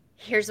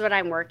 here's what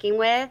I'm working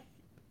with,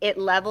 it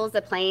levels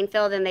the playing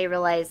field and they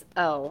realize,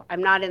 oh,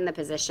 I'm not in the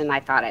position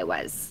I thought I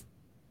was,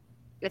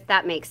 if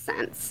that makes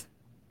sense.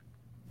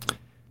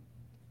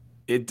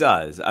 It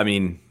does. I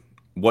mean,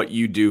 what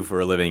you do for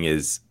a living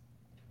is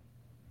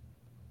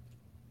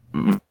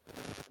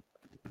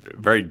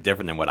very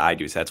different than what I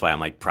do. So that's why I'm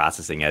like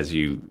processing as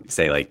you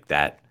say, like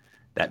that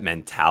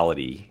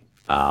mentality.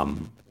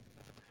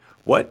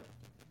 What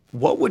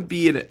would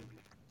be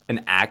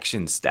an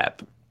action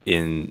step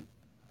in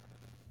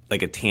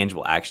like a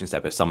tangible action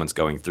step if someone's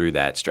going through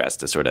that stress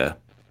to sort of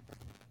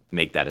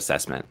make that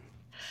assessment?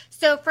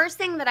 So first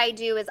thing that I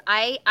do is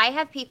I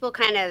have people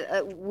kind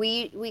of,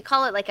 we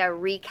call it like a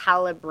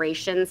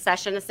recalibration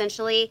session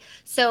essentially.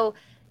 So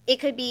it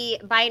could be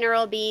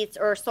binaural beats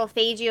or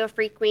solfeggio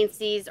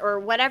frequencies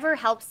or whatever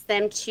helps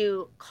them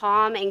to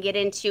calm and get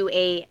into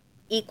a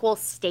equal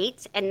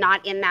state and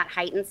not in that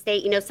heightened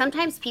state.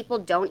 Sometimes people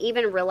don't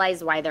even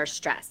realize why they're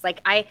stressed. Like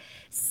I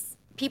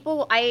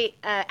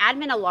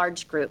admin a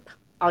large group.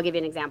 I'll give you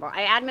an example.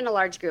 I admin a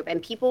large group and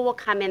people will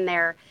come in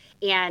there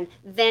and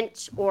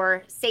vent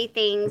or say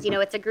things,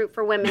 it's a group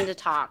for women to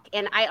talk.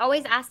 And I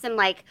always ask them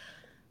like,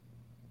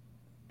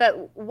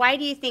 but why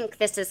do you think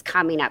this is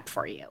coming up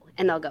for you?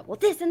 And they'll go, well,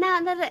 this and that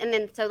and that. And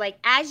then so like,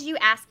 as you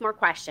ask more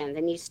questions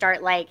and you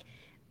start like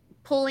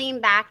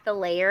pulling back the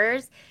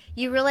layers,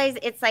 you realize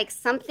it's like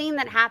something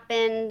that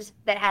happened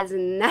that has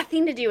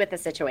nothing to do with the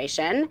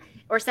situation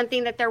or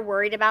something that they're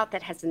worried about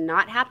that has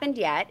not happened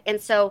yet. And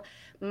so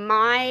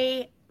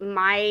my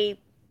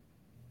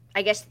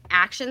I guess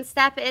action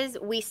step is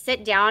we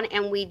sit down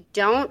and we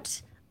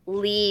don't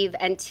leave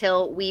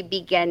until we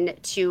begin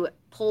to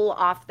pull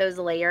off those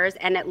layers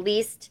and at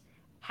least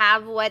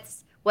have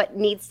what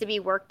needs to be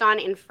worked on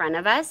in front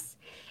of us.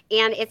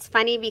 And it's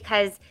funny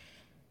because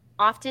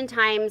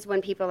oftentimes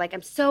when people are like,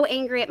 I'm so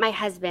angry at my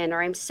husband,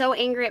 or I'm so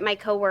angry at my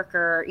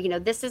coworker,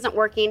 this isn't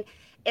working.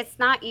 It's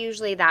not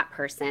usually that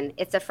person.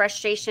 It's a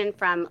frustration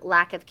from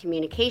lack of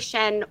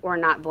communication or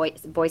not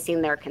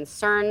voicing their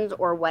concerns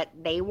or what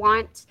they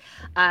want.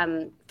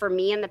 For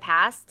me in the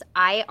past,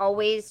 I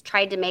always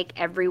tried to make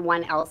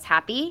everyone else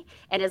happy.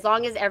 And as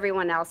long as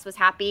everyone else was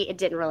happy, it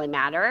didn't really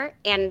matter.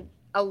 And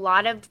a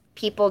lot of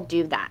people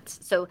do that.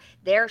 So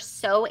they're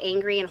so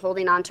angry and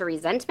holding on to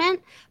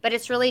resentment, but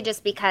it's really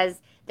just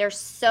because they're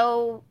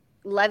so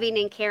loving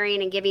and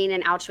caring and giving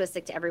and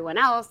altruistic to everyone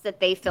else that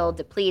they feel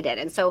depleted.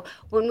 And so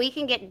when we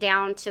can get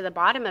down to the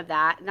bottom of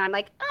that, and I'm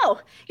like,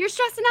 oh, you're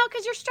stressing out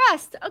because you're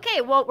stressed.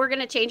 Okay, well, we're going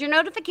to change your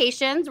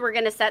notifications. We're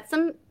going to set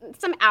some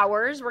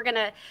hours. We're going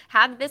to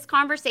have this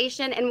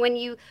conversation. And when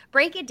you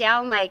break it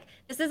down, like,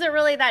 this isn't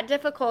really that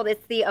difficult.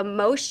 It's the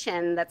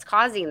emotion that's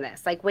causing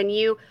this. Like when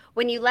you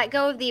let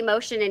go of the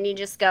emotion and you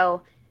just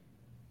go,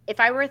 if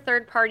I were a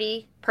third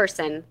party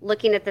person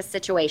looking at this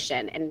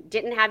situation and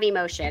didn't have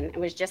emotion and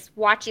was just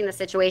watching the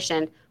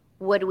situation,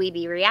 would we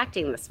be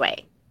reacting this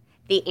way?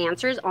 The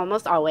answer is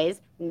almost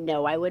always,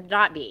 no, I would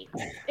not be.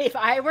 If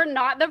I were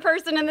not the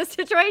person in this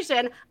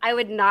situation, I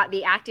would not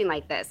be acting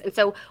like this. And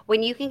so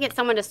when you can get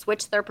someone to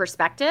switch their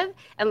perspective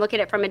and look at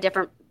it from a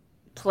different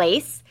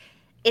place,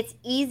 it's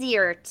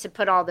easier to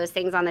put all those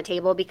things on the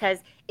table, because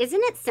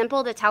isn't it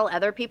simple to tell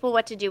other people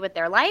what to do with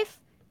their life,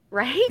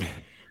 right?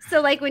 So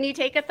like when you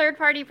take a third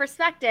party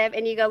perspective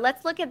and you go,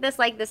 let's look at this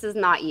like this is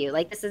not you,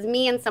 like this is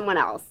me and someone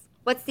else.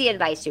 What's the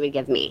advice you would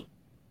give me?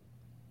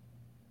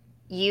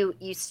 You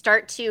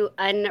start to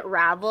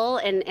unravel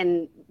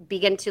and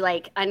begin to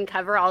like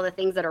uncover all the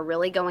things that are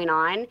really going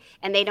on,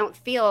 and they don't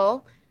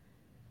feel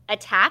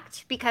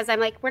attacked because I'm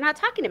like, we're not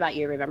talking about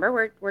you,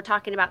 remember? We're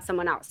talking about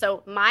someone else.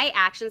 So my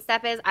action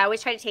step is I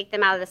always try to take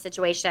them out of the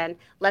situation,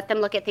 let them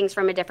look at things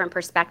from a different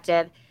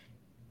perspective.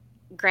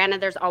 Granted,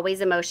 there's always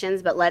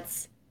emotions, but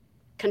let's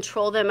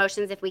control the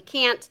emotions if we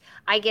can't.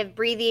 I give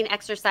breathing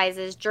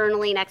exercises,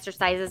 journaling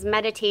exercises,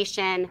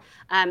 meditation,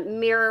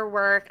 mirror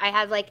work. I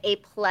have like a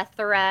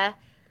plethora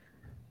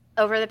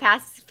over the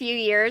past few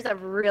years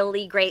of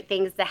really great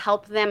things to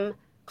help them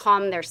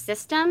calm their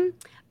system,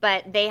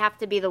 but they have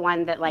to be the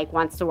one that like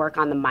wants to work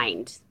on the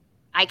mind.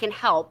 I can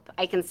help,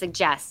 I can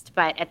suggest,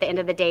 but at the end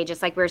of the day,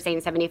 just like we were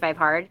saying, 75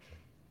 hard,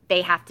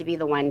 they have to be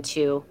the one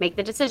to make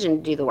the decision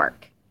to do the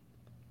work.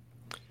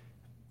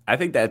 I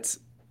think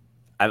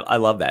I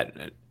love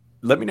that.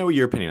 Let me know what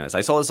your opinion on this.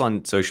 I saw this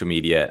on social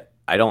media.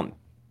 I don't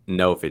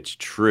know if it's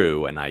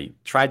true, and I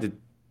tried to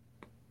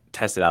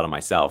test it out on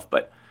myself,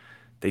 but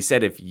they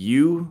said if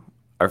you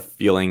are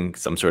feeling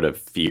some sort of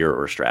fear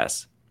or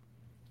stress,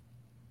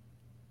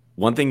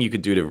 one thing you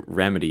could do to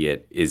remedy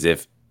it is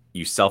if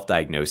you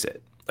self-diagnose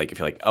it. Like if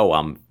you're like,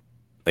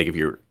 if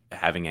you're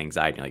having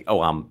anxiety, you're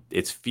like,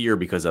 it's fear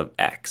because of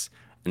X.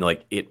 And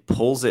like it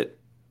pulls it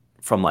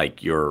from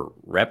like your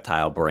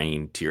reptile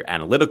brain to your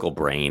analytical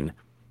brain,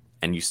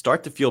 and you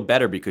start to feel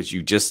better because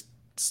your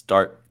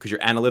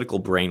analytical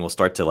brain will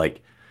start to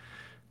like,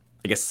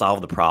 I guess,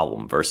 solve the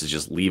problem versus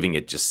just leaving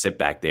it just sit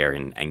back there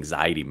in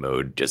anxiety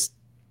mode, just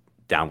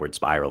downward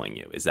spiraling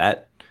you. Is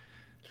there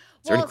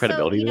any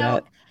credibility to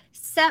that?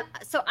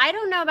 So I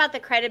don't know about the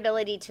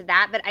credibility to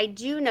that, but I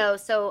do know.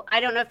 So I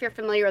don't know if you're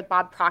familiar with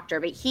Bob Proctor,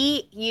 but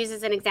he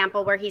uses an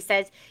example where he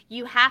says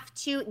you have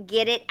to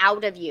get it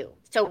out of you.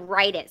 So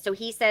write it. So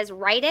he says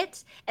write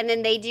it, and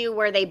then they do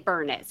where they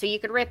burn it. So you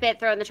could rip it,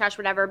 throw it in the trash,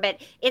 whatever,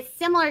 but it's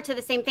similar to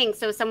the same thing.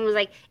 So someone was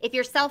like, if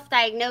you're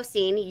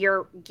self-diagnosing,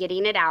 you're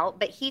getting it out,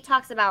 but he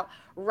talks about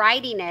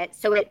writing it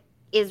so it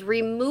is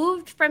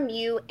removed from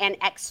you and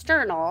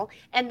external,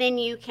 and then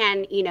you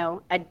can,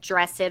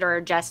 address it or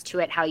adjust to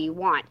it how you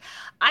want.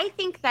 I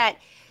think that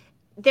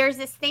there's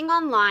this thing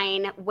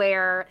online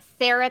where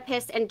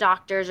therapists and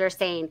doctors are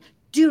saying,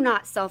 do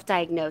not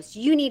self-diagnose.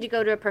 You need to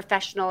go to a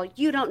professional.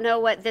 You don't know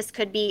what this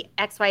could be,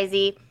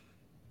 XYZ.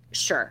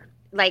 Sure.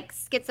 Like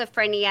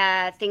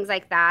schizophrenia, things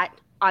like that,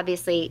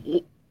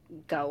 obviously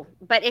go.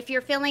 But if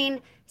you're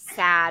feeling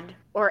sad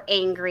or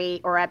angry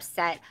or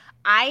upset,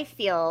 I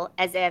feel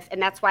as if,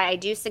 and that's why I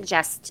do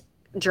suggest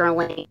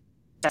journaling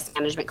stress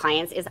management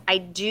clients, is I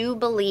do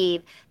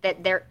believe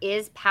that there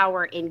is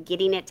power in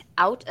getting it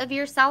out of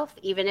yourself,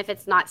 even if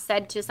it's not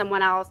said to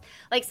someone else.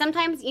 Like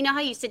sometimes, you know how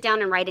you sit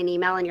down and write an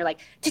email and you're like,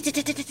 and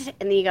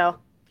then you go,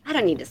 I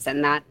don't need to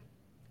send that.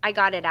 I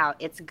got it out.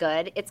 It's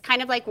good. It's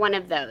kind of like one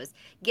of those.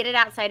 Get it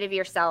outside of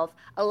yourself,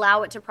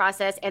 allow it to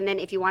process. And then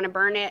if you want to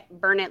burn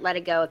it, let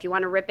it go. If you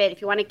want to rip it, if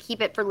you want to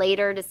keep it for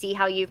later to see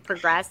how you've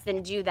progressed,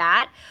 then do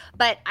that.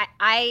 But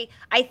I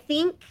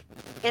think,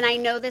 and I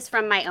know this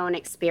from my own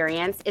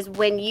experience, is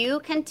when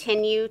you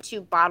continue to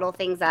bottle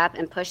things up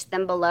and push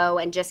them below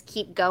and just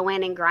keep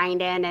going and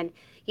grinding. And,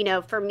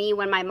 for me,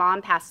 when my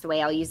mom passed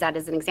away, I'll use that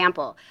as an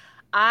example.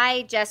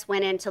 I just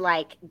went into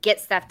like get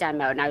stuff done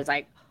mode. And I was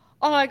like,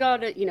 oh, I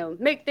gotta,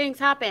 make things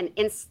happen.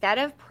 Instead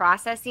of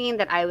processing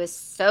that I was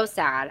so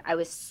sad, I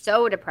was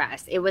so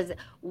depressed. It was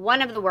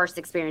one of the worst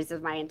experiences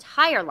of my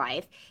entire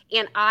life.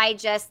 And I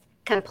just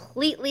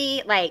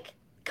completely like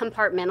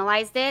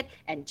compartmentalized it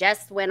and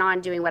just went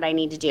on doing what I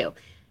need to do.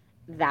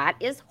 That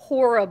is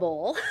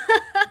horrible.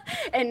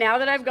 And now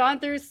that I've gone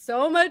through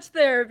so much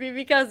therapy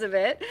because of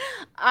it,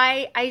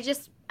 I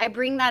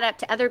bring that up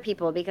to other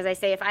people because I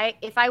say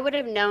if I would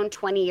have known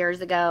 20 years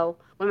ago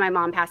when my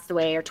mom passed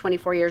away, or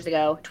 24 years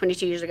ago,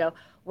 22 years ago,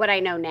 what I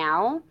know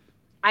now,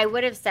 I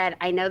would have said,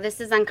 I know this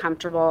is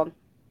uncomfortable.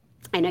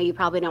 I know you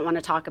probably don't want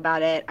to talk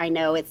about it. I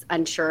know it's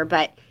unsure,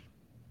 but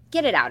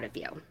get it out of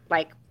you.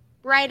 Like,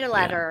 write a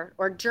letter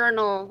or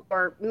journal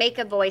or make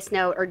a voice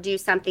note or do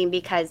something,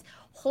 because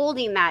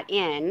holding that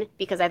in,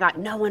 because I thought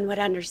no one would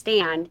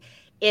understand,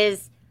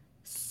 is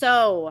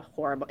so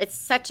horrible. It's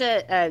such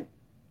a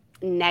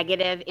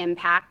negative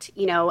impact,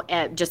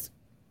 just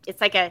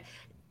it's like a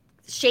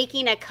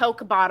shaking a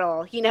Coke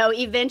bottle,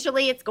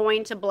 eventually it's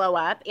going to blow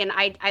up. And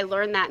I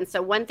learned that. And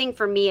so one thing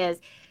for me is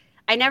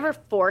I never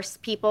force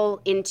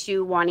people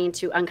into wanting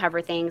to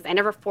uncover things. I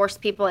never force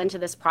people into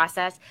this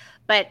process,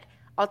 but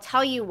I'll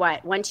tell you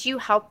what, once you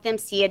help them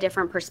see a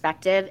different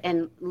perspective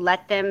and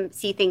let them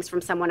see things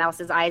from someone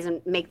else's eyes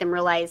and make them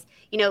realize,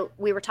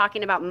 we were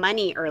talking about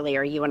money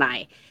earlier, you and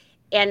I,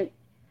 and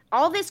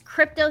all this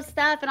crypto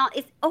stuff and all,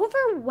 it's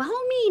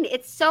overwhelming.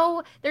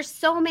 There's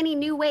so many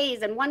new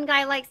ways, and one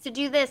guy likes to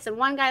do this and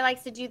one guy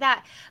likes to do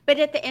that. But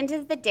at the end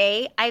of the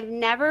day, I've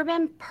never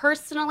been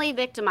personally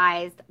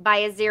victimized by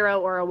a 0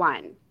 or a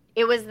 1.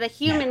 It was the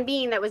human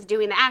being that was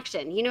doing the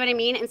action. You know what I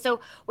mean? And so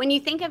when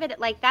you think of it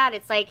like that,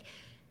 it's like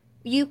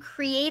you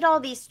create all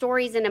these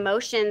stories and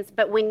emotions,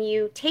 but when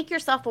you take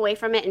yourself away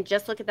from it and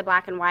just look at the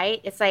black and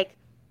white, it's like,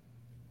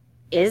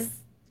 is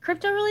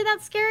crypto really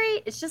that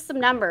scary? It's just some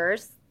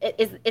numbers.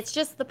 It's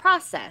just the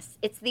process.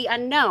 It's the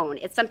unknown.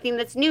 It's something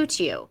that's new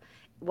to you.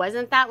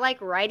 Wasn't that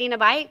like riding a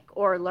bike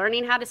or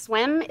learning how to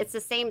swim? It's the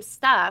same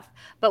stuff,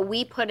 but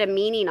we put a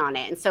meaning on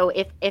it. And so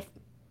if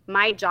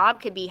my job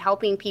could be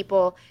helping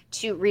people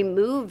to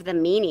remove the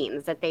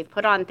meanings that they've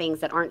put on things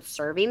that aren't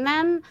serving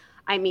them,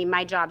 I mean,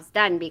 my job's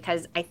done,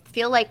 because I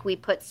feel like we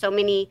put so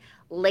many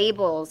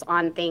labels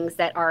on things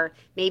that are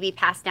maybe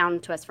passed down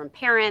to us from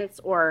parents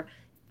or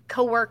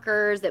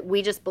coworkers that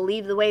we just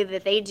believe the way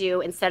that they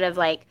do, instead of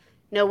like,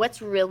 no,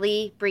 what's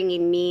really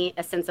bringing me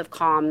a sense of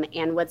calm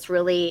and what's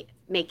really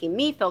making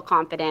me feel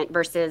confident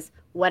versus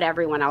what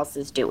everyone else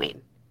is doing.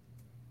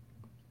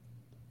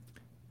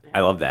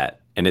 I love that.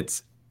 And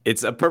it's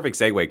a perfect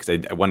segue,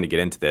 because I wanted to get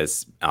into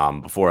this.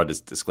 Before this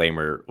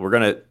disclaimer,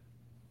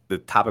 the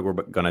topic we're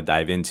going to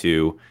dive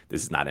into,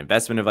 this is not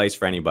investment advice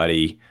for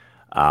anybody.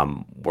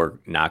 We're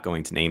not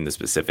going to name the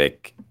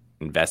specific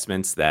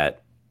investments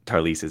that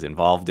Tarlise is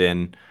involved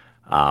in.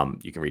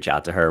 You can reach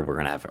out to her. We're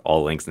going to have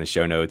all links in the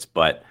show notes.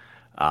 But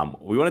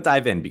we want to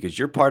dive in because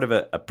you're part of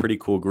a pretty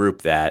cool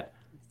group that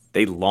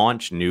they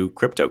launch new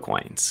crypto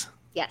coins.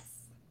 Yes.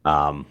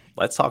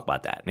 Let's talk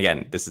about that. And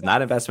again, this is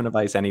not investment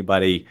advice,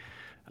 anybody.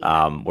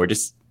 We're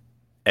just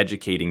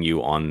educating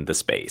you on the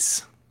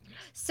space.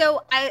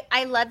 So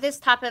I love this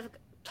topic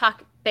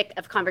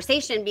of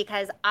conversation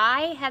because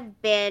I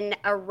have been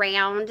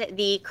around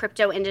the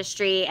crypto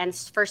industry and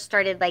first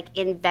started like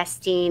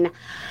investing,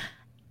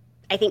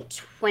 I think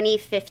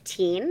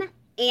 2015.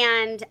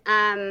 And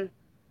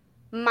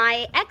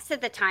my ex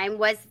at the time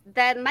was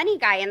the money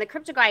guy and the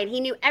crypto guy, and he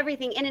knew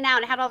everything in and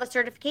out and had all the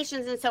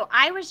certifications. And so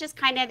I was just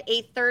kind of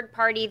a third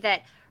party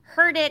that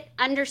heard it,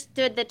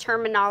 understood the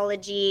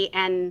terminology,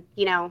 and,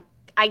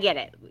 I get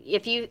it.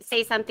 If you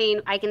say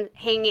something, I can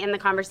hang in the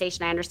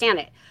conversation. I understand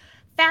it.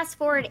 Fast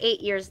forward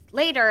 8 years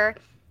later,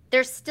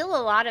 there's still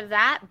a lot of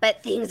that,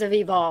 but things have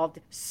evolved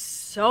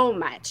so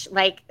much.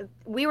 Like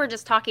we were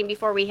just talking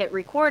before we hit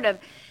record of,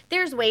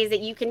 there's ways that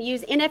you can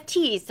use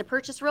NFTs to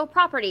purchase real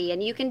property,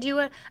 and you can do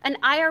an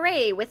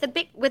IRA with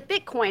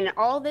Bitcoin and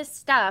all this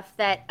stuff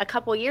that a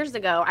couple years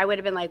ago I would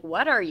have been like,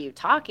 what are you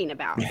talking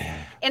about?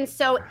 And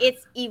so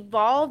it's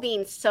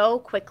evolving so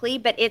quickly,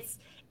 but it's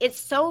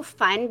so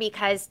fun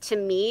because to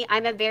me,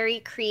 I'm a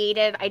very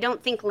creative. I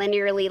don't think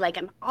linearly. Like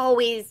I'm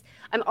always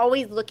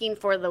looking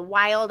for the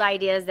wild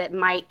ideas that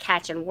might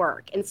catch and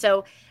work. And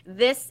so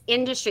this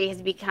industry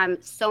has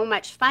become so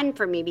much fun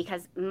for me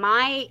because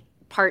my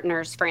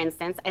partners, for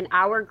instance, and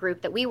our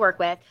group that we work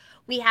with,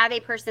 we have a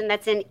person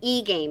that's in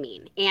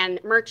e-gaming and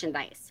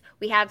merchandise.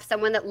 We have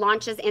someone that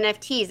launches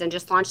NFTs and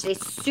just launched a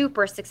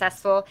super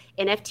successful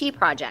NFT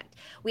project.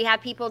 We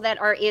have people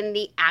that are in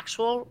the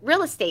actual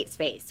real estate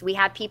space. We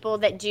have people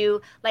that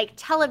do like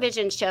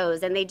television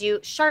shows and they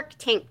do Shark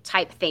Tank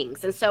type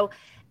things. And so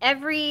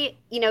every,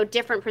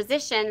 different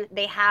position,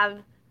 they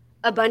have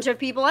a bunch of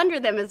people under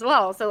them as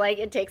well. So like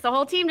it takes a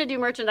whole team to do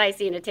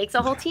merchandising. It takes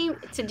a whole team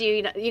to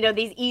do,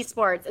 these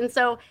esports. And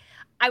so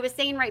I was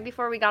saying right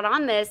before we got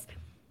on this,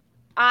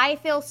 I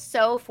feel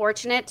so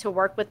fortunate to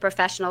work with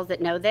professionals that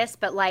know this,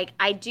 but like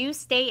I do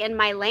stay in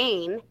my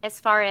lane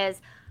as far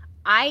as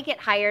I get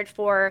hired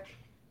for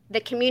the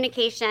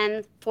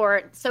communication,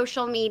 for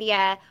social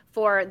media,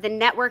 for the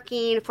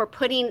networking, for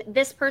putting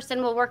this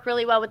person will work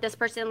really well with this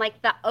person,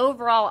 like the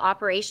overall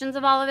operations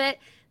of all of it,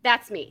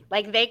 that's me.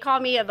 Like they call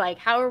me of like,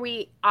 how are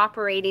we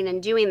operating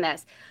and doing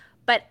this?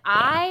 But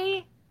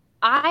I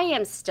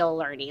am still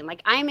learning.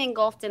 Like I'm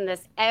engulfed in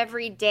this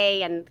every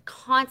day and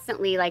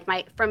constantly, like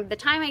from the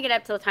time I get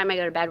up till the time I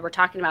go to bed, we're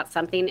talking about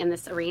something in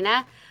this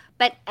arena.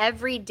 But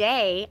every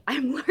day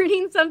I'm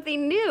learning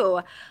something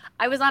new.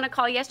 I was on a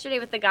call yesterday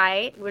with the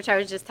guy, which I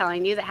was just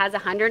telling you, that has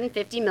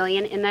 150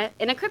 million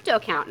in a crypto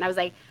account. And I was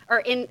like, or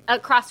in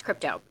across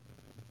crypto.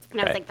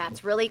 And I was like,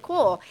 that's really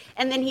cool.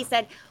 And then he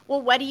said,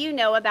 well, what do you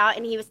know about?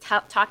 And he was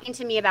talking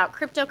to me about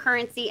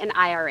cryptocurrency and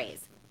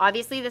IRAs.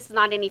 Obviously, this is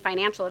not any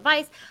financial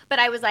advice, but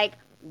I was like,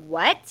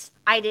 what?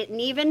 I didn't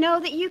even know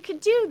that you could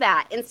do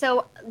that. And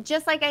so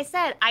just like I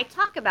said, I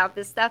talk about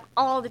this stuff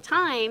all the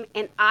time,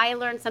 and I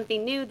learned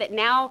something new that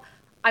now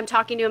I'm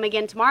talking to him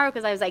again tomorrow,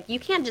 because I was like, you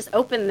can't just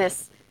open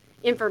this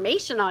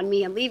information on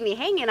me and leave me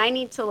hanging. I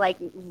need to like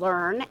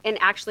learn and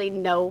actually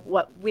know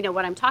what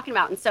I'm talking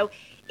about. And so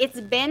it's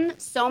been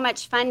so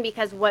much fun,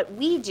 because what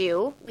we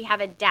do, we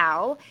have a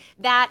DAO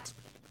that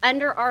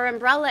under our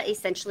umbrella,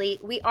 essentially,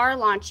 we are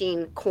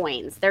launching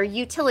coins. They're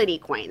utility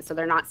coins, so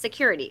they're not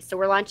security. So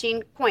we're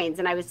launching coins.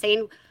 And I was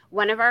saying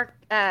one of our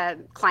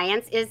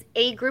clients is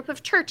a group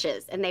of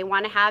churches, and they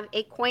want to have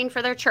a coin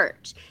for their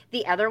church.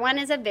 The other one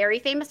is a very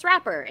famous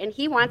rapper, and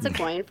he wants a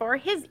coin for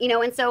his,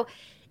 and so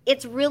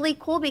it's really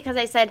cool, because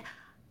I said,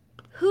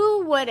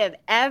 who would have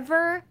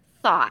ever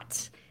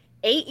thought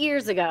 8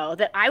 years ago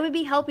that I would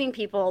be helping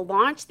people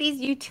launch these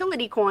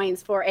utility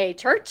coins for a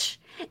church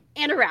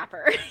and a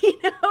rapper,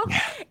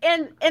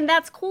 and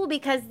that's cool,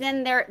 because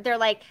then they're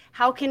like,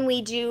 how can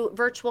we do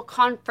virtual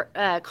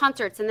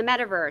concerts in the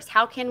metaverse?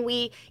 How can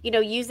we,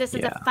 use this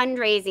as a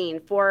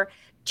fundraising for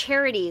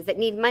charities that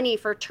need money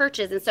for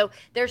churches? And so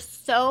there's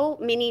so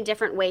many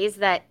different ways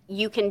that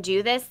you can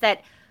do this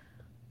that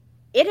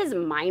it is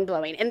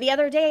mind-blowing. And the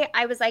other day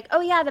I was like,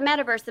 oh yeah, the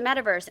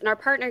metaverse. And our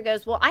partner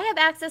goes, well, I have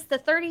access to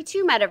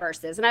 32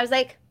 metaverses. And I was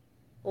like,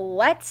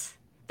 what?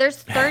 There's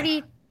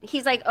 30.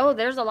 He's like, oh,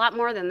 there's a lot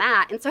more than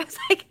that. And so I was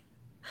like,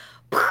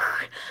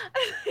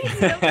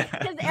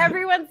 because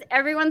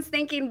everyone's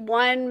thinking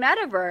one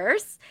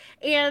metaverse,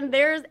 and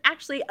there's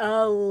actually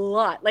a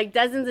lot, like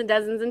dozens and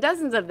dozens and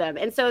dozens of them.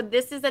 And so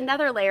this is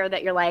another layer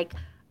that you're like,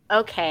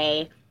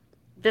 okay,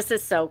 this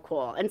is so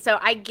cool. And so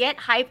I get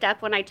hyped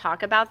up when I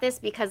talk about this,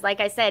 because like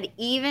I said,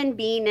 even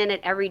being in it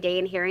every day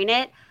and hearing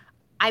it,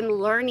 I'm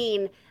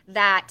learning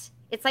that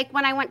it's like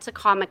when I went to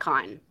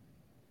Comic-Con.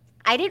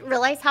 I didn't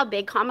realize how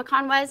big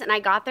Comic-Con was, and I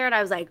got there and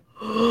I was like,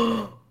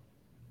 oh,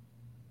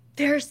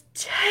 there's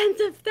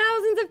tens of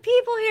thousands of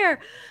people here.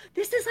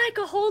 This is like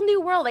a whole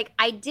new world. Like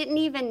I didn't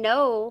even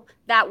know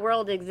that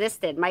world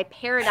existed. My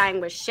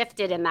paradigm was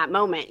shifted in that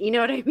moment. You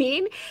know what I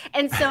mean?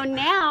 And so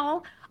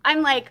now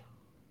I'm like,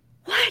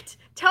 what?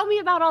 Tell me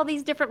about all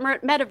these different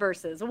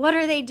metaverses. What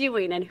are they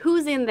doing, and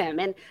who's in them,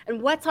 and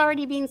what's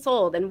already being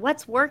sold, and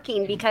what's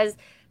working? Because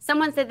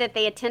someone said that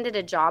they attended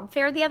a job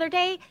fair the other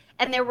day,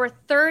 and there were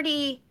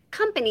 30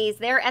 companies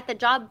there at the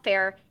job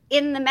fair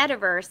in the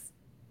metaverse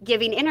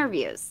giving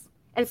interviews.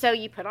 And so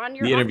you put on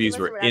your the interviews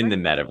were in the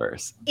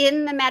metaverse.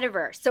 In the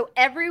metaverse. So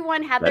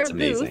everyone had their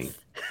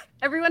booth.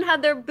 Everyone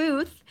had their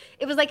booth.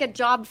 It was like a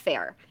job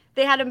fair.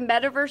 They had a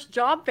metaverse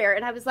job fair,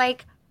 and I was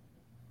like,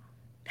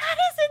 that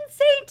is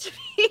insane to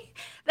me.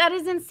 That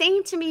is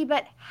insane to me,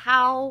 but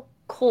how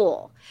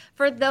cool.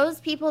 For those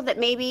people that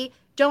maybe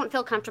don't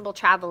feel comfortable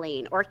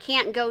traveling or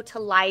can't go to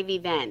live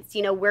events,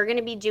 we're going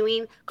to be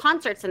doing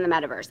concerts in the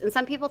metaverse. And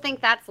some people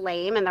think that's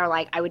lame, and they're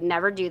like, I would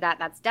never do that.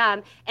 That's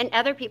dumb. And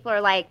other people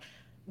are like,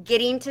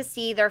 getting to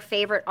see their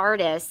favorite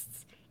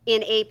artists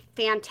in a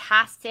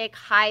fantastic,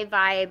 high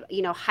vibe,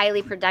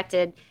 highly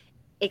productive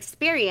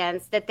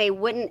experience that they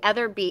wouldn't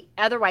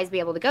otherwise be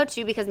able to go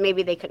to, because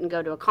maybe they couldn't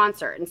go to a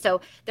concert. And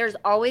so there's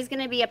always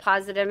going to be a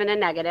positive and a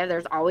negative.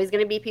 There's always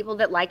going to be people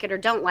that like it or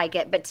don't like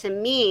it. But to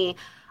me,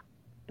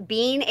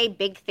 being a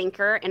big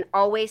thinker and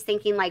always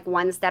thinking like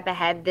one step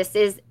ahead, this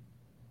is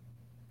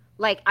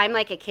like, I'm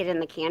like a kid in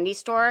the candy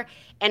store.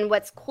 And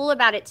what's cool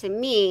about it to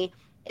me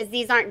is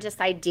these aren't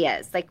just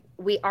ideas. Like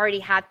we already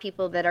have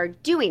people that are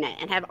doing it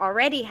and have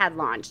already had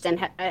launched and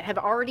have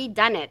already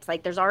done it.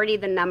 Like there's already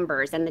the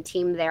numbers and the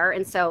team there.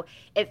 And so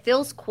it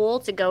feels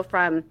cool to go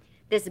from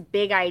this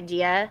big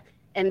idea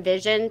and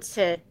vision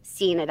to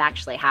seeing it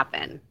actually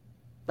happen.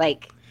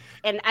 Like,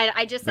 and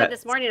I just said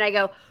this morning, I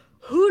go,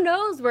 who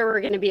knows where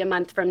we're going to be a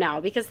month from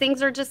now, because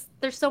things are just,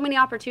 there's so many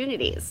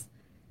opportunities.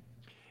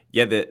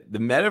 Yeah. The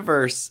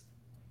metaverse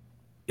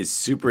is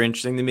super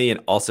interesting to me and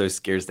also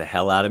scares the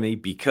hell out of me,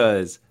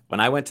 because when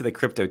I went to the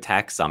Crypto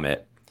Tax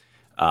Summit,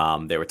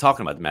 they were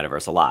talking about the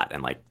metaverse a lot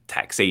and like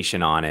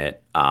taxation on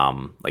it.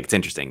 Like it's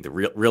interesting. The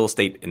real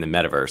estate in the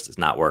metaverse does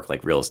not work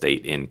like real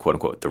estate in quote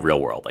unquote the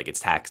real world. Like it's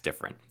taxed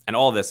different. And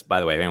all this, by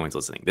the way, if anyone's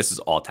listening, this is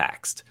all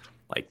taxed.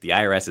 Like the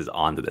IRS is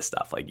onto this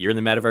stuff. Like you're in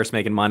the metaverse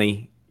making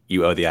money,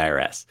 you owe the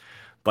IRS.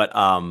 But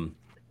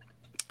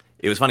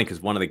it was funny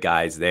because one of the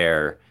guys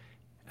there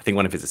I think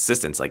one of his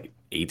assistants, like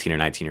 18 or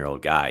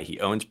 19-year-old guy,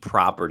 he owns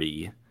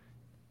property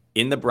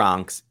in the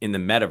Bronx in the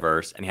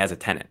metaverse, and he has a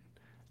tenant.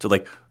 So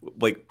like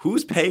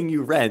who's paying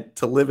you rent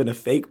to live in a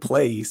fake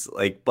place?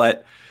 Like,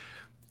 but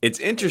it's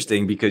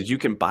interesting because you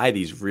can buy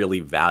these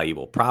really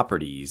valuable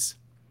properties.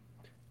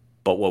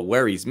 But what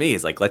worries me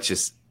is, like, let's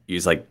just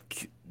use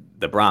like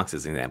the Bronx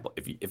as an example.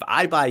 If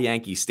I buy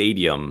Yankee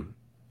Stadium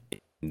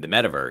in the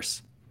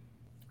metaverse,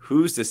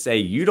 who's to say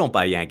you don't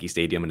buy Yankee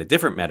Stadium in a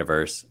different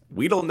metaverse?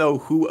 We don't know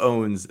who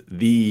owns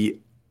the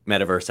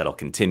metaverse that'll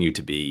continue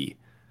to be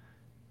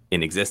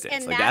in existence.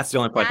 And like that's the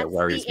only part that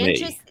worries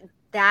me.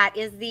 That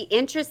is the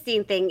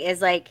interesting thing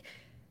is like,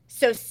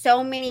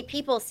 so many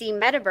people see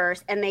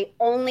metaverse and they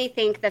only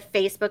think the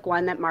Facebook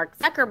one that Mark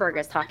Zuckerberg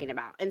is talking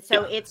about. And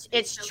so it's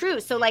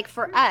true. So like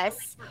for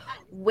us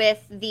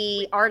with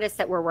the artists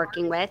that we're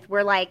working with,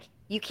 we're like,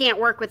 you can't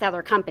work with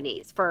other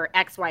companies for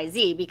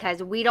XYZ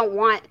because we don't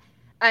want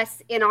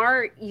us in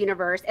our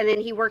universe. And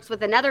then he works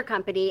with another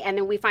company and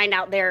then we find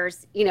out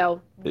there's,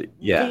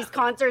 these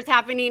concerts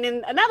happening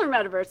in another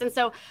metaverse. And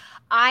so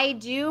I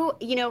do,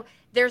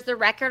 there's the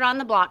record on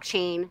the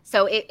blockchain.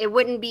 So it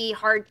wouldn't be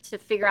hard to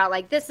figure out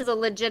like, this is a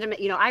legitimate,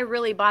 I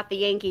really bought the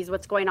Yankees,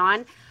 what's going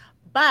on.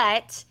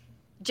 But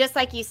just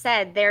like you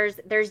said,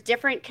 there's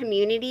different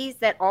communities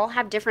that all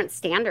have different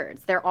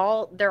standards. They're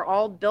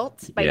all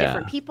built by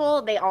different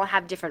people. They all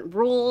have different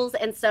rules.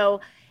 And so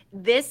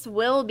this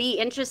will be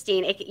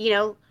interesting.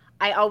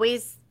 I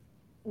always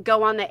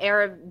go on the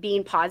air of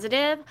being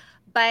positive,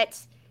 but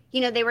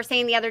they were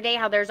saying the other day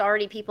how there's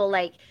already people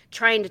like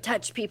trying to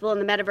touch people in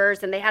the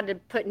metaverse and they had to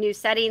put new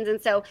settings.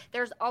 And so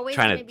there's always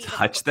trying to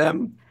touch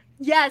them.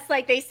 Yes.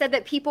 Like they said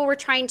that people were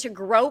trying to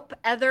grope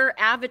other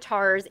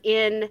avatars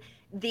in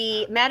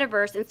the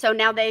metaverse. And so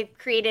now they've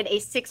created a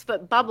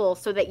 6-foot bubble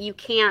so that you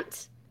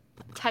can't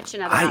touch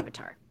another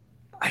avatar.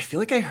 I feel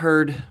like I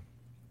heard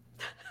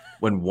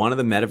when one of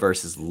the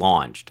metaverses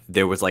launched,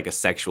 there was like a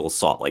sexual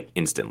assault, like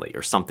instantly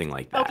or something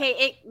like that. Okay.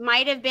 It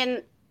might've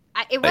been,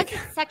 it wasn't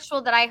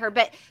sexual that I heard,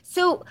 but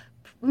so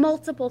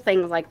multiple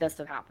things like this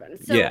have happened.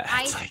 So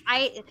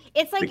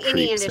it's like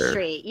any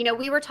industry.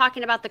 We were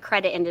talking about the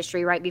credit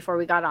industry right before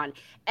we got on.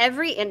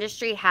 Every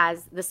industry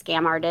has the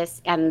scam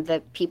artists and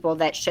the people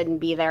that shouldn't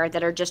be there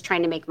that are just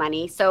trying to make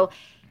money. So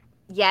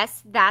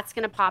yes, that's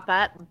going to pop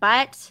up,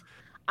 but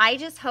I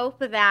just hope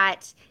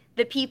that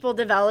the people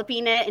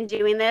developing it and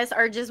doing this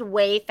are just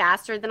way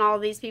faster than all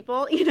of these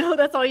people.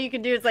 That's all you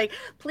can do is like,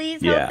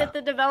 please hope that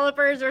the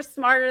developers are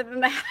smarter than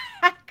the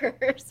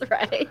hackers,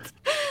 right?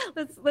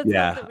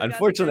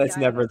 Unfortunately, I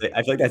feel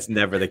like that's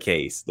never the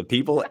case. The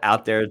people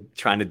out there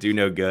trying to do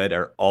no good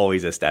are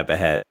always a step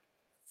ahead.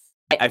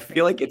 I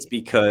feel like it's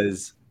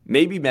because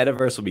maybe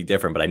metaverse will be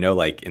different, but I know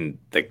like in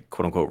the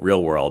quote unquote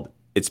real world,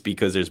 it's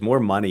because there's more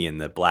money in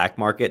the black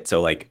market.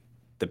 So like,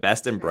 the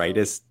best and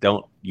brightest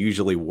don't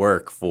usually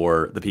work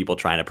for the people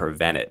trying to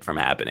prevent it from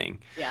happening.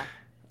 Yeah.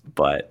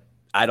 But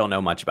I don't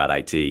know much about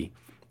IT.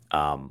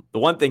 The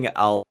one thing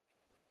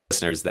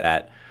listeners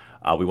that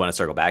we want to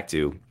circle back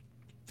to,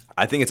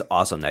 I think it's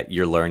awesome that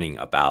you're learning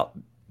about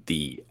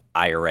the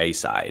IRA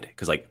side.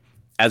 Because like,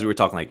 as we were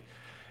talking, like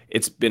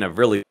it's been a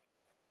really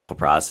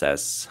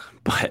process,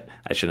 but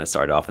I shouldn't have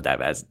started off with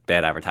that as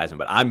bad advertisement.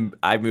 But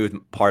I've moved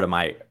part of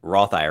my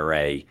Roth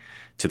IRA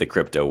to the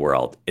crypto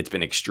world. It's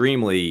been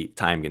extremely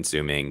time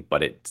consuming,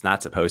 but it's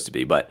not supposed to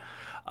be. But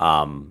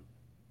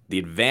the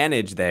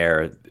advantage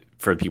there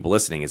for people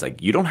listening is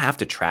like, you don't have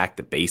to track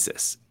the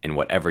basis in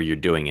whatever you're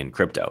doing in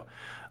crypto.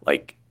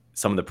 Like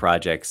some of the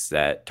projects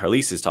that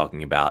Tarlise is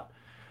talking about,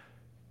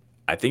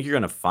 I think you're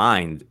going to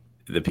find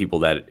the people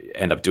that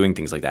end up doing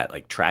things like that,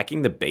 like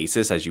tracking the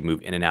basis as you move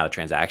in and out of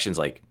transactions.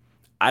 Like,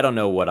 I don't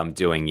know what I'm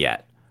doing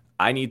yet.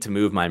 I need to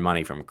move my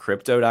money from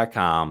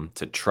crypto.com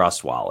to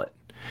Trust Wallet.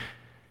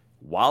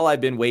 While I've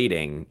been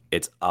waiting,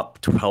 it's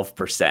up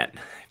 12%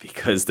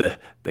 because the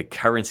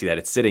currency that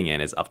it's sitting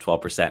in is up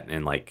 12%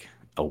 in like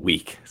a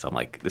week. So I'm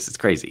like, this is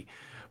crazy.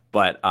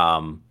 But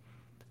I'm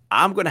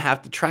going to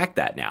have to track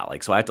that now.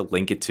 Like, so I have to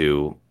link it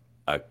to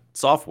a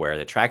software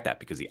that track that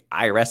because the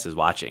IRS is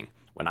watching.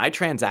 When I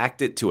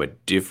transact it to a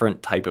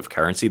different type of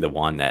currency, the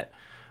one that,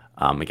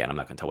 again, I'm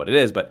not going to tell what it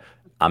is, but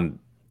I'm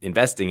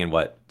investing in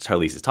what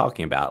Tarlise is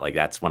talking about. Like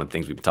that's one of the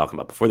things we've been talking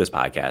about before this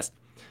podcast.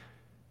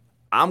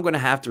 I'm going to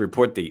have to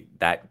report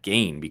that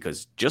gain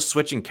because just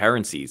switching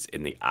currencies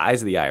in the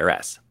eyes of the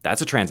IRS,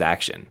 that's a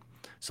transaction.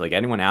 So like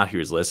anyone out here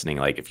who's listening,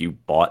 like if you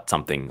bought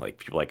something, like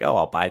people are like, oh,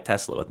 I'll buy a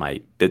Tesla with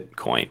my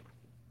Bitcoin.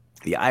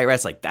 The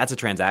IRS, like that's a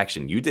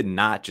transaction. You did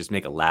not just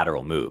make a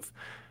lateral move.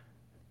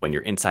 When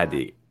you're inside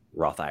the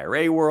Roth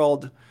IRA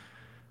world,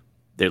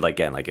 they're like,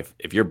 again, like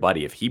if your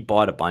buddy, if he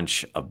bought a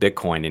bunch of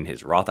Bitcoin in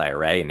his Roth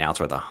IRA and now it's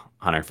worth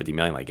 150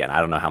 million, like again,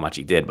 I don't know how much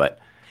he did, but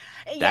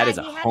that is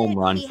a home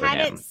run for him. He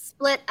had it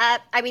split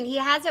up. I mean, he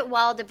has it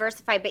well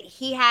diversified, but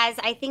he has,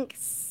 I think,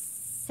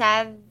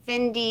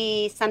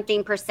 70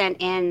 something percent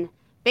in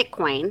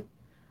Bitcoin.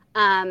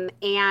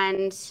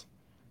 And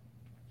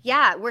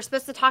yeah, we're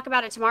supposed to talk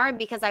about it tomorrow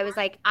because I was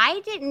like,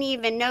 I didn't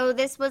even know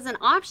this was an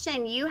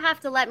option. You have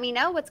to let me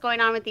know what's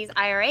going on with these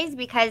IRAs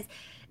because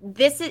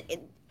this is,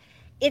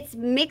 it's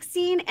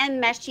mixing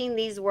and meshing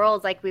these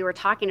worlds like we were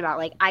talking about.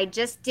 Like, I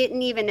just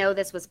didn't even know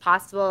this was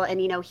possible. And,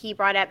 you know, he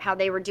brought up how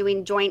they were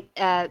doing joint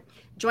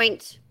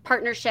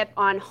partnership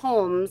on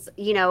homes,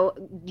 you know,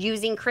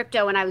 using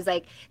crypto. And I was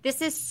like,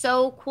 this is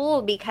so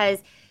cool because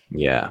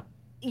yeah,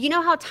 you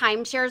know how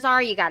timeshares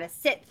are, you got to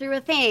sit through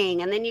a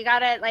thing and then you got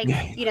to like,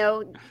 you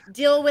know,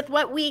 deal with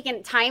what week,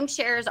 and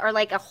timeshares are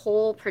like a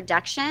whole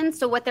production.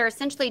 So what they're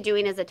essentially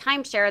doing is a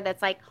timeshare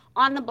that's like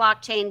on the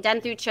blockchain,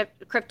 done through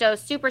crypto,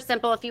 super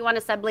simple. If you want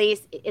to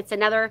sublease, it's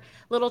another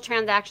little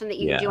transaction that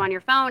you can do on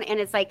your phone. And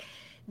it's like,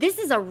 this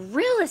is a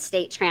real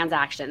estate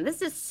transaction.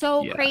 This is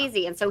so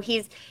crazy. And so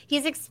he's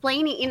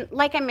explaining,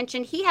 like I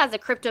mentioned, he has a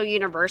crypto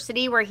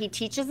university where he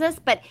teaches this,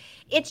 but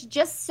it's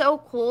just so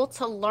cool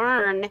to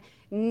learn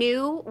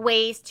new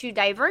ways to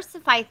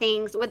diversify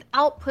things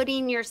without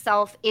putting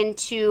yourself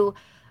into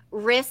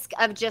risk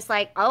of just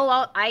like, oh,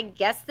 well, I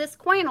guess this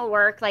coin will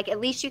work. Like, at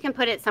least you can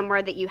put it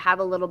somewhere that you have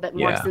a little bit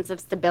more sense of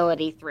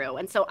stability through.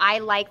 And so I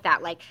like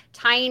that, like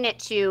tying it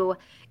to,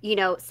 you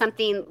know,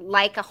 something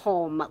like a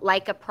home,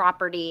 like a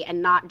property,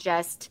 and not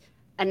just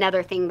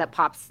another thing that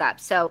pops up.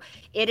 So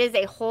it is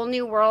a whole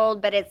new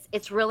world, but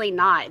it's really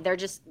not.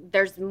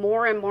 There's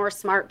more and more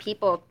smart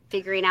people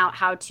figuring out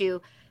how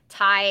to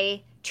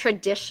tie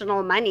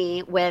traditional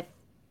money with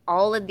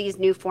all of these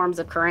new forms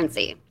of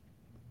currency.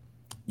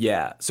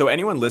 Yeah. So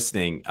anyone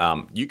listening,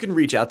 you can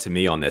reach out to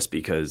me on this,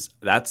 because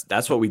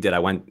that's what we did. I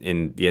went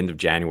in the end of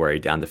January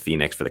down to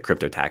Phoenix for the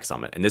Crypto Tax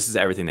Summit. And this is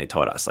everything they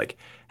taught us, like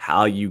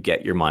how you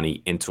get your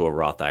money into a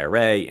Roth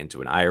IRA,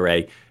 into an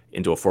IRA,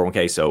 into a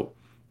 401k. So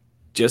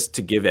just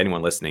to give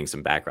anyone listening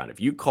some background, if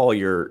you call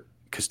your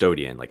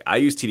custodian, like I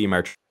use TD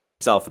Ameritrade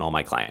myself and all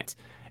my clients,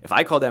 if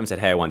I call them and said,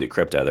 hey, I want to do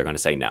crypto, they're going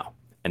to say no.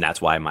 And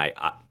that's why my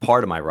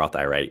part of my Roth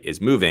IRA is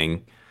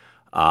moving.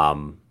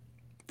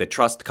 The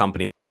trust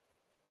company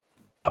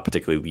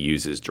particularly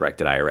uses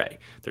directed IRA.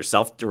 They're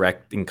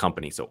self-directing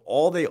company. So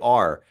all they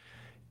are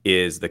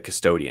is the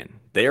custodian.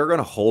 They are going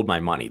to hold my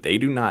money. They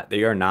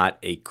are not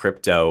a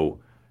crypto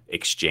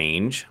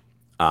exchange.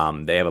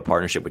 They have a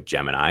partnership with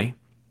Gemini.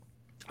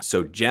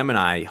 So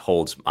Gemini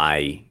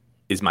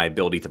is my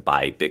ability to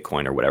buy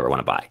Bitcoin or whatever I want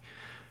to buy.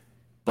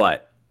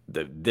 But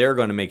they're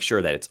going to make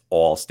sure that it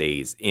all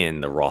stays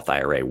in the Roth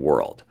IRA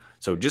world.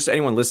 So just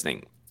anyone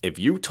listening, if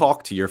you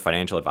talk to your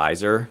financial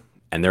advisor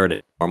and they're at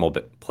a normal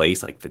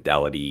place like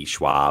Fidelity,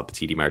 Schwab,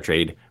 TD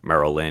Ameritrade,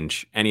 Merrill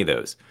Lynch, any of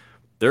those,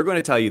 they're going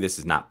to tell you this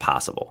is not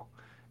possible.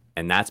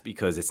 And that's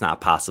because it's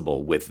not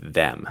possible with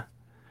them.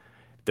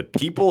 The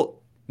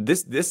people,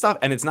 this stuff,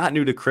 and it's not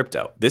new to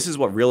crypto. This is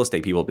what real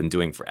estate people have been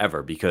doing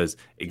forever, because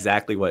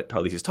exactly what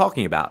Tarlise is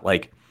talking about.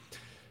 Like,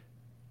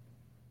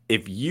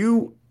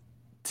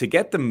 to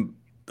get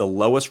the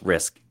lowest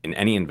risk in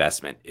any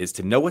investment is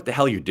to know what the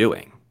hell you're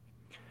doing.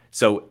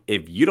 So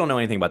if you don't know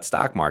anything about the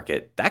stock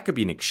market, that could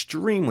be an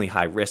extremely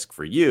high risk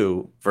for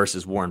you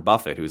versus Warren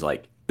Buffett, who's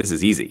like, this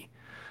is easy.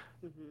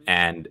 Mm-hmm.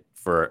 And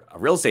for a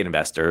real estate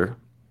investor,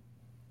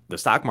 the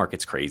stock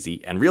market's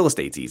crazy and real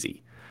estate's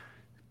easy.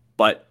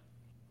 But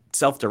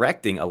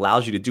self-directing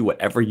allows you to do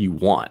whatever you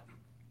want,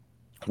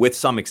 with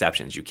some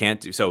exceptions. You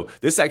can't do so.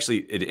 This is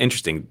actually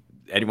interesting.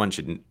 Anyone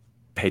should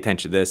pay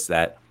attention to this,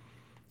 that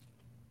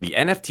the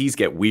NFTs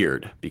get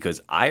weird because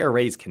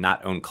IRAs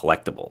cannot own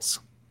collectibles.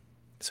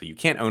 So you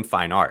can't own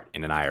fine art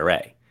in an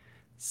IRA.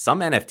 Some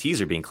NFTs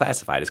are being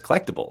classified as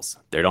collectibles.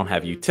 They don't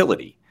have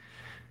utility.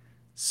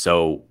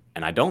 So,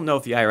 and I don't know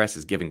if the IRS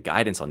has given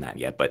guidance on that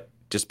yet, but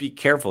just be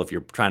careful if you're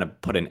trying to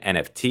put an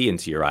NFT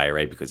into your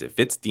IRA, because if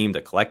it's deemed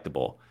a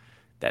collectible,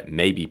 that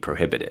may be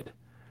prohibited.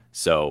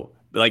 So,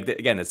 like,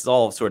 again, it's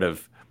all sort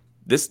of,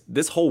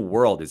 this whole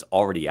world is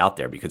already out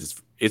there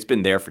because it's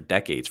been there for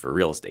decades for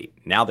real estate.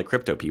 Now the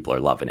crypto people are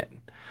loving it.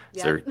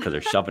 Yeah. So because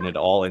they're shoving it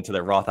all into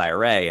their Roth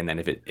IRA, and then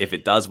if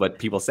it does what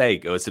people say, it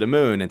goes to the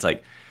moon, it's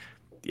like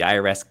the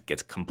IRS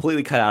gets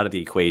completely cut out of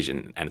the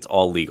equation and it's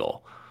all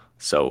legal.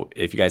 So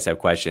if you guys have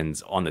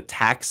questions on the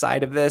tax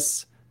side of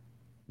this,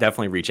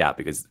 definitely reach out,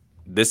 because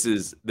this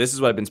is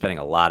what I've been spending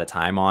a lot of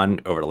time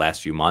on over the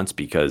last few months,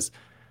 because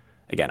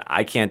again,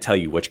 I can't tell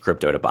you which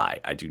crypto to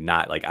buy. I do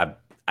not, like,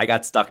 I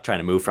got stuck trying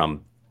to move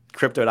from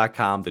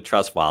crypto.com to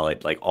Trust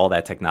Wallet, like all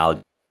that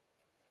technology.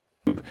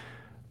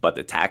 But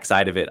the tax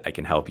side of it, I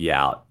can help you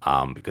out,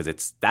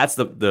 because that's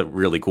the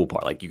really cool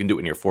part. Like, you can do it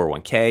in your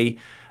 401k.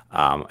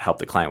 Helped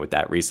the client with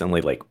that recently,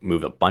 like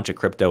move a bunch of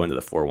crypto into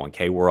the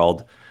 401k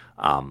world.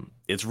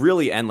 It's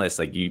really endless.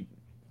 Like, you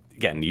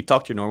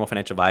talk to your normal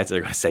financial advisor,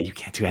 they're going to say you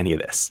can't do any of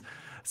this.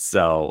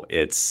 So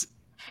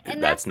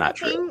that's not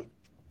true.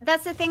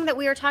 That's the thing that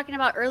we were talking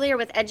about earlier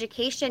with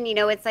education. You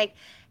know, it's like,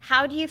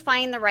 how do you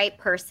find the right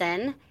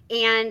person?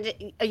 And,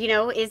 you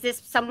know, is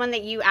this someone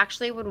that you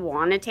actually would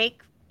want to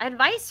take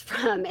advice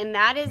from? And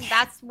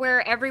that's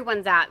where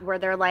everyone's at, where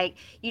they're like,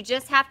 you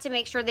just have to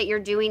make sure that you're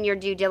doing your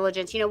due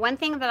diligence. You know, one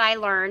thing that I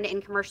learned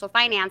in commercial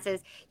finance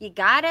is you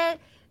gotta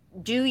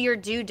do your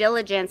due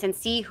diligence and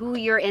see who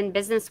you're in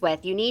business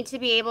with. You need to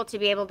be able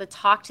to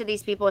talk to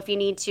these people if you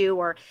need to,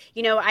 or,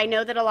 I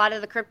know that a lot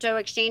of the crypto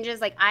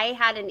exchanges, like I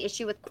had an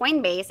issue with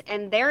Coinbase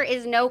and there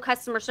is no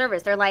customer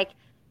service. They're like,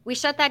 we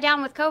shut that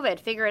down with COVID,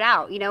 figure it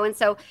out, and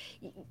so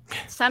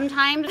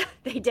sometimes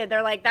they did.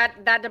 They're like,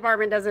 that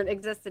department doesn't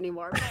exist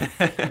anymore.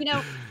 But,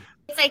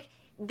 it's like,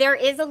 there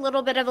is a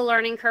little bit of a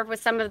learning curve with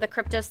some of the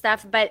crypto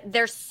stuff, but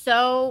there's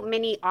so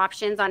many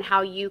options on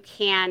how you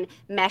can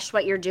mesh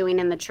what you're doing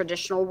in the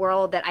traditional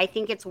world that I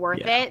think it's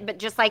worth it. But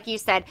just like you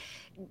said,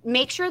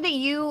 make sure that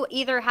you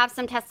either have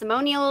some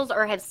testimonials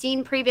or have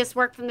seen previous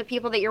work from the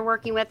people that you're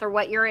working with or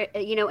what you're,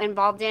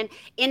 involved in.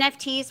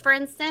 NFTs, for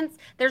instance,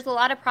 there's a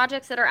lot of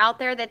projects that are out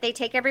there that they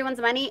take everyone's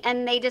money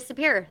and they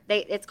disappear.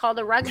 It's called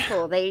a rug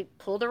pull. They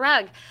pull the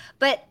rug.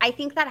 But I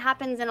think that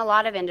happens in a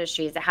lot of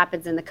industries. It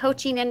happens in the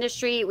coaching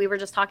industry. We were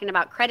just talking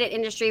about credit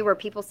industry where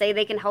people say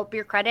they can help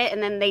your credit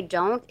and then they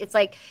don't. It's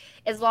like,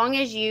 as long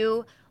as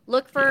you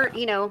look for,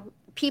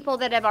 people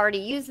that have already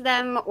used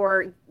them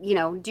or,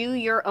 do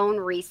your own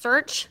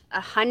research,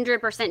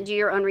 100% do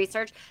your own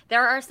research.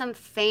 There are some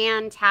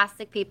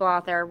fantastic people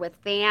out there with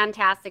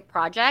fantastic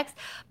projects,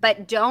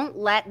 but don't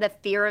let the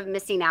fear of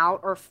missing out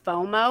or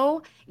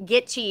FOMO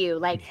get to you.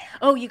 Like,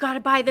 oh, you got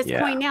to buy this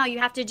coin now. You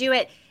have to do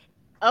it.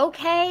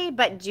 Okay,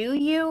 but do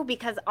you?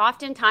 Because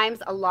oftentimes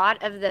a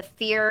lot of the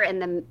fear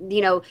and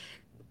the,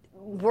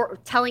 we're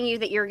telling you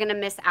that you're going to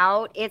miss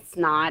out. It's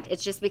not.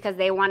 It's just because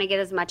they want to get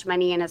as much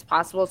money in as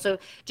possible. So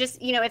just,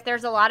 if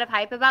there's a lot of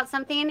hype about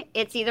something,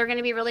 it's either going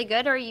to be really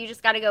good or you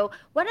just got to go,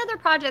 what other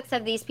projects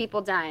have these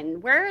people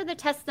done? Where are the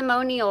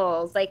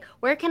testimonials? Like,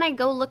 where can I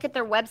go look at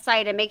their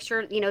website and make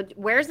sure,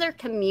 where's their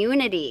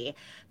community?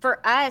 For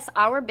us,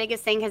 our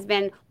biggest thing has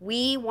been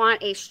we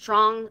want a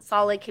strong,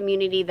 solid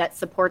community that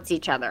supports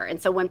each other.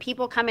 And so when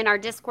people come in our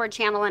Discord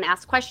channel and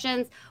ask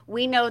questions,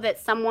 we know that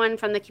someone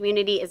from the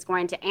community is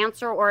going to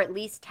answer or at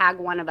least tag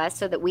one of us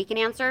so that we can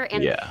answer.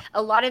 And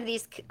a lot of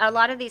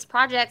these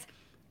projects,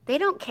 they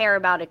don't care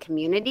about a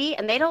community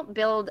and they don't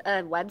build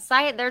a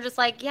website. They're just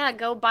like,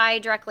 go buy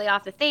directly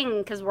off the thing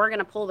because we're going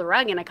to pull the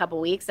rug in a couple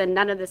weeks and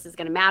none of this is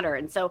going to matter.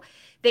 And so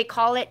they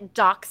call it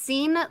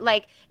doxing.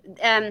 Like,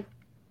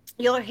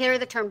 you'll hear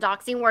the term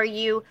doxing where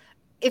you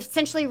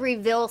essentially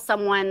reveal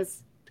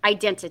someone's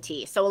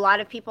identity. So a lot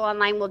of people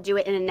online will do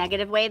it in a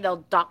negative way.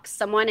 They'll dox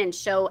someone and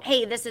show,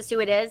 hey, this is who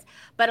it is.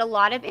 But a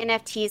lot of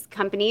NFTs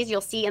companies, you'll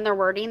see in their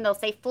wording, they'll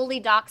say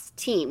fully doxed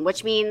team,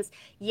 which means,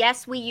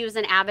 yes, we use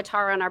an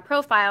avatar on our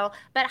profile,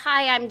 but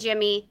hi, I'm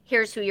Jimmy.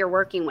 Here's who you're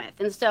working with.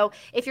 And so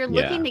if you're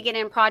looking to get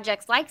in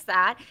projects like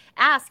that,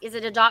 ask, is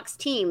it a doxed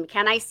team?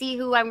 Can I see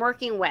who I'm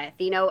working with?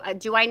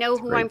 Do I know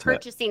who I'm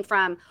purchasing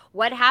from?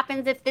 What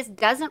happens if this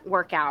doesn't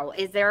work out?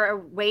 Is there a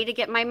way to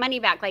get my money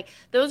back? Like,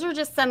 those are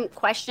just some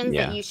questions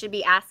that you should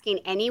be asking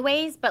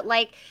anyways. But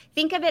like,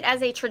 think of it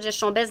as a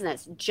traditional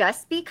business.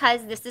 Just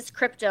because this is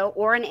crypto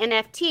or an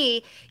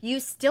NFT,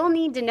 you still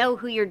need to know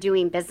who you're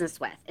doing business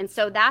with. And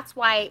so that's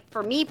why,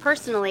 for me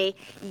personally,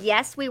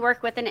 yes, we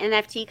work with an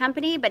NFT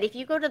company, but if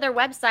you go to their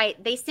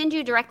website, they send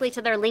you directly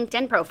to their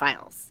LinkedIn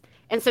profiles.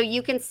 And so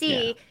you can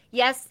see,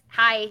 yes,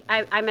 hi,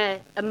 I'm a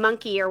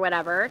monkey or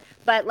whatever,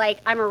 but like,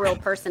 I'm a real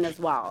person as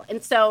well.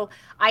 And so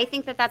I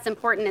think that that's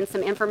important and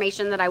some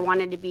information that I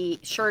wanted to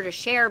be sure to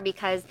share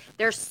because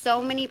there's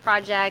so many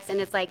projects and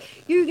it's like,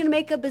 you're going to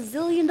make $1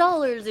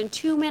 bazillion in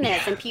 2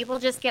 minutes. And people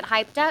just get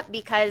hyped up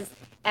because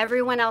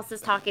everyone else is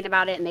talking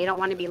about it and they don't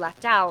want to be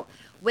left out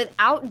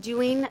without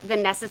doing the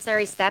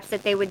necessary steps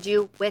that they would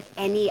do with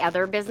any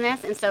other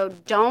business. And so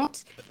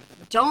don't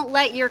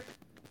let your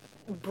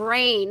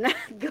brain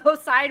go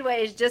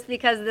sideways just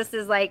because this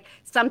is like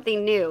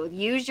something new.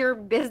 Use your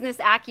business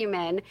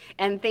acumen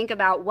and think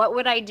about, what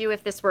would I do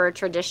if this were a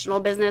traditional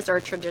business or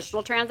a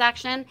traditional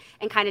transaction,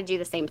 and kind of do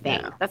the same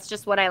thing. That's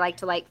just what I like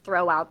to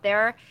throw out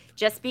there.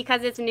 Just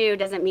because it's new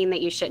doesn't mean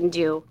that you shouldn't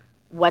do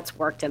what's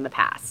worked in the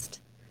past.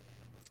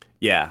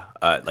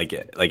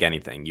 Like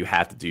anything, you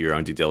have to do your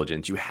own due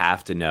diligence. You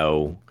have to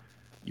know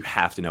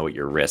what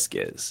your risk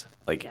is.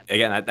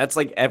 Again, that's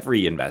like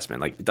every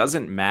investment. Like, it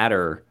doesn't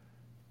matter.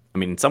 I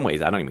mean, in some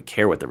ways, I don't even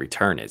care what the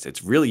return is.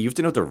 It's really, you have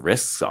to know what the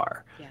risks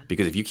are.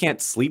 Because if you can't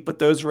sleep with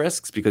those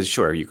risks, because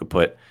sure, you could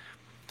put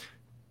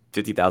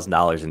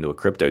 $50,000 into a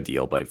crypto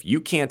deal, but if you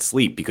can't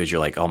sleep because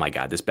you're like, oh my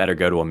God, this better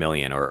go to $1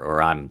 million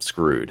or I'm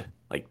screwed.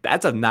 Like,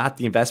 that's not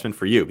the investment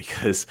for you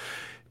because,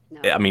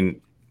 I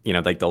mean,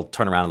 like they'll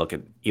turn around and look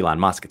at Elon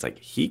Musk. It's like,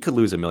 he could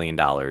lose $1 million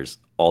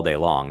all day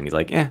long. And he's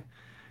like,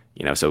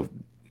 so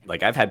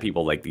like, I've had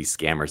people like these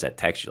scammers that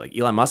text you like,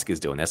 Elon Musk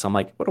is doing this. I'm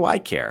like, what do I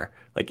care?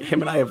 Like,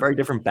 him and I have very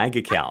different bank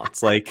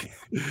accounts. Like,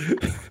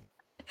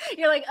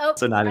 you're like, oh,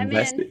 so not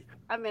investing.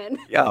 I'm in.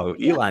 Yo,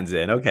 Elon's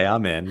in. Okay,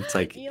 I'm in. It's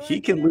like,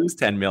 he can lose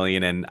 10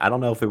 million and I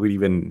don't know if he would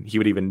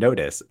even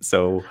notice.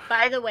 So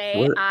by the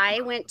way,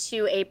 I went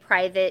to a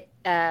private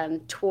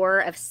tour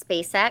of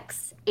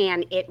SpaceX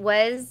and it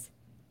was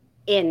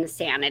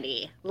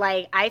insanity.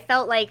 Like, I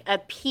felt like a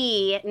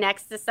pea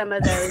next to some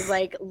of those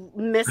like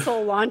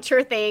missile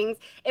launcher things.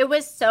 It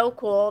was so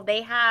cool.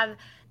 They have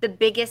the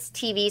biggest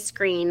TV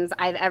screens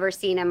I've ever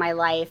seen in my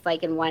life,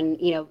 like in one,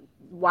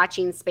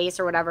 watching space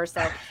or whatever.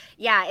 So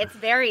yeah, it's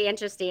very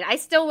interesting. I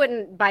still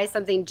wouldn't buy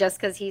something just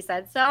because he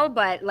said so,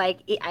 but like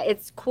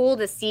it's cool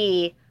to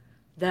see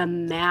the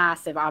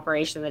massive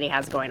operation that he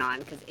has going on,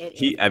 because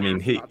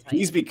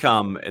he's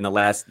become, in the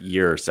last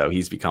year or so,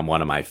 he's become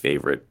one of my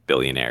favorite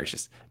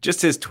billionaires.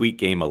 Just his tweet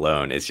game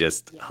alone is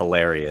just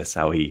hilarious,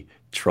 how he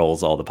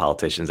trolls all the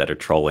politicians that are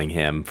trolling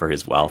him for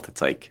his wealth.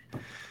 It's like,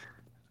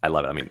 I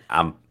love it. I mean,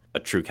 I'm a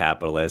true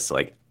capitalist, so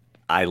like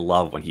I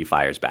love when he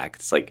fires back.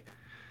 It's like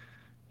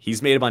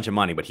he's made a bunch of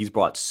money, but he's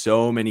brought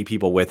so many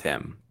people with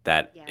him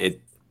that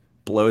it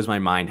blows my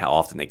mind how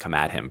often they come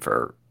at him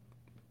for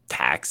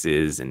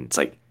taxes. And it's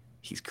like,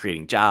 he's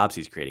creating jobs,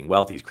 he's creating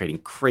wealth, he's creating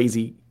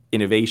crazy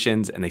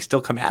innovations, and they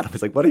still come at him.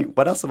 It's like,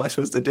 what else am I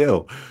supposed to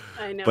do?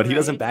 I know, but he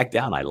doesn't back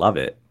down. I love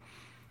it.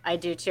 I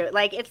do too.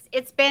 Like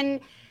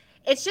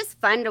it's just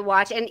fun to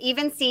watch, and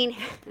even seeing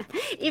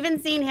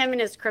him in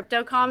his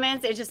crypto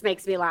comments, it just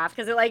makes me laugh,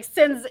 because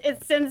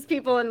it sends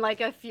people in like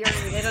a fury.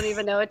 They don't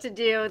even know what to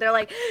do. They're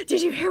like,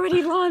 "Did you hear what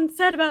Elon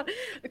said about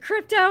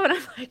crypto?" And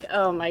I'm like,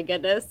 "Oh my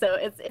goodness!" So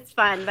it's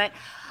fun, but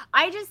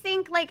I just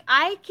think like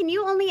I can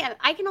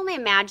only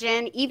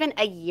imagine even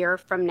a year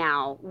from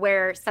now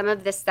where some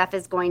of this stuff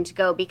is going to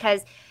go,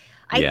 because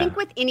I think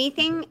with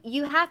anything,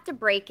 you have to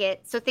break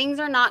it. So things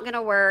are not going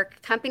to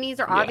work. Companies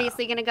are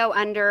obviously going to go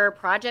under.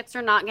 Projects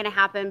are not going to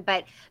happen.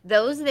 But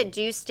those that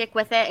do stick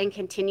with it and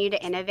continue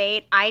to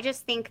innovate, I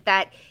just think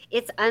that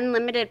it's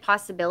unlimited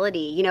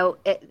possibility.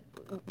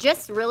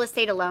 Just real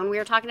estate alone, we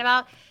were talking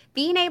about,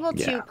 being able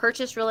to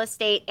purchase real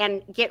estate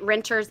and get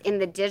renters in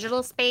the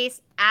digital space,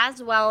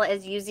 as well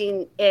as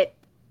using it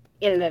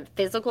in the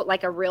physical,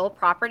 like a real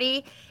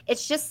property.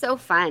 It's just so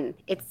fun.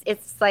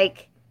 It's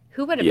like,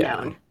 who would have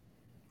known?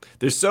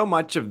 There's so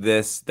much of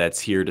this that's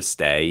here to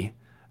stay.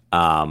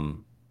 But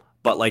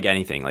like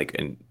anything, like,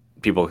 and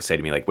people say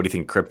to me, like, what do you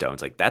think of crypto?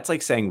 It's like, that's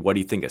like saying, what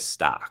do you think of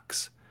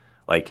stocks?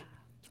 Like,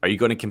 are you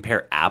going to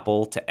compare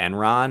Apple to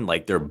Enron?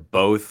 Like, they're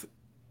both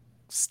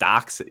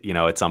stocks,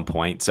 at some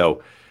point.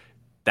 So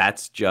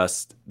that's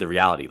just the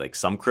reality. Like,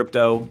 some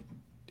crypto,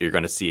 you're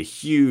going to see a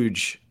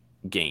huge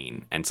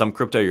gain, and some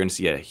crypto, you're going to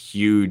see a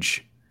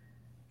huge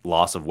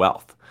loss of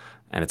wealth.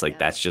 And it's like,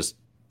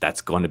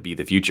 that's going to be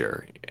the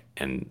future.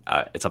 And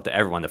it's up to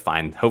everyone to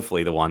find,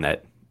 hopefully, the one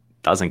that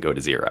doesn't go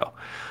to zero.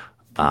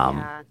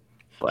 But,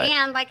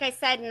 and like I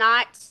said,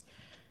 not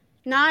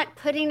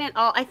putting it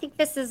all, I think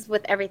this is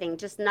with everything,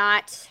 just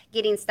not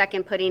getting stuck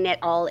in putting it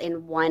all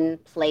in one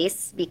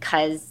place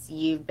because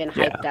you've been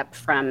hyped up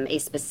from a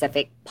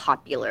specific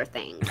popular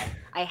thing.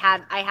 I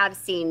have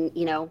seen,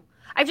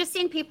 I've just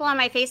seen people on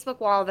my Facebook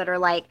wall that are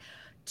like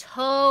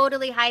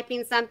totally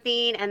hyping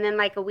something, and then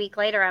like a week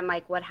later I'm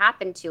like, what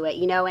happened to it?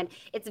 And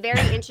it's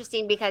very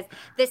interesting, because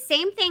the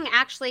same thing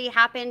actually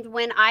happened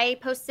when I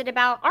posted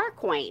about our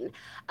coin.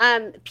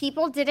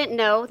 People didn't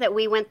know that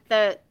we went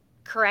the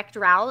correct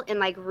route, and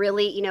like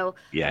really,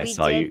 I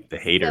saw you, the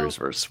haters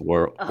were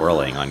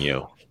swirling on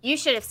you. You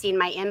should have seen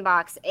my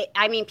inbox.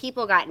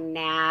 People got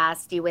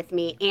nasty with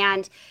me,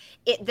 and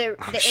the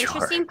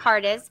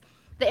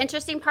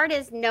interesting part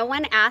is no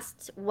one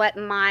asked what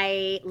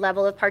my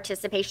level of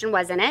participation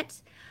was in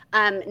it.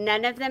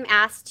 None of them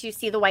asked to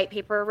see the white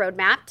paper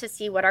roadmap to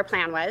see what our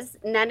plan was.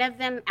 None of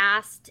them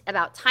asked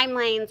about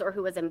timelines or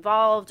who was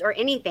involved or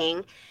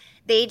anything.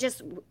 They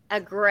just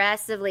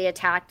aggressively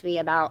attacked me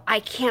about, I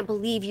can't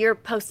believe you're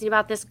posting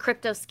about this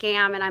crypto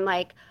scam. And I'm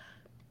like,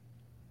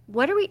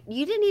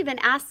 you didn't even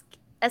ask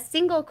a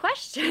single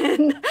question.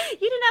 You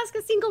didn't ask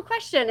a single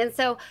question. And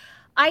so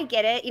I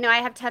get it. I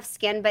have tough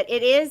skin, but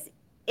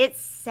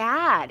it's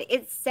sad.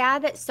 It's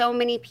sad that so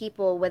many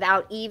people,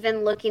 without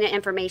even looking at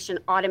information,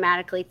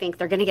 automatically think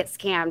they're going to get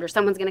scammed, or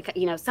someone's going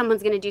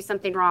to do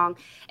something wrong.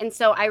 And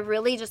so I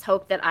really just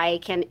hope that I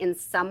can in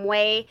some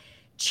way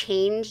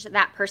change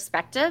that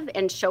perspective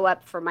and show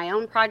up for my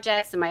own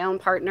projects and my own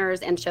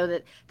partners, and show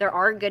that there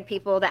are good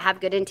people that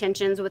have good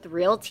intentions with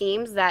real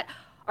teams that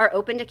are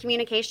open to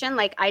communication.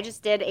 Like, I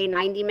just did a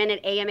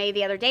 90-minute AMA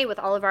the other day with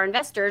all of our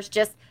investors,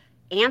 just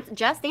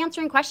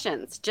answering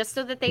questions, just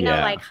so that they know,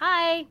 like,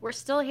 hi, we're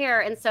still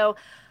here. And so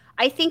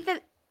I think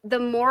that the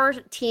more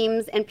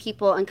teams and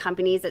people and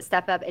companies that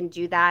step up and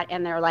do that,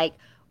 and they're like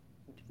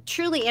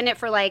truly in it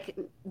for like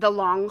the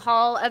long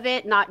haul of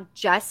it, not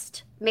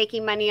just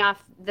making money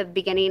off the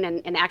beginning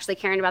and actually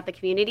caring about the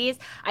communities,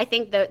 I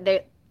think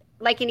that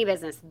like any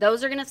business,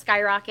 those are going to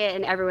skyrocket,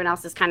 and everyone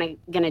else is kind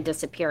of going to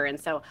disappear. And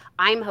so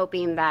I'm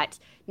hoping that,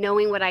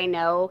 knowing what I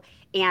know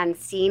and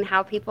seeing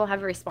how people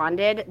have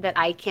responded, that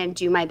I can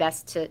do my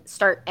best to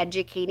start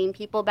educating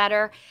people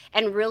better,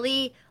 and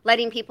really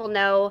letting people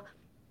know,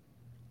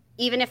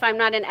 even if I'm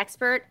not an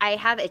expert, I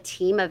have a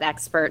team of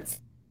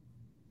experts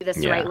do this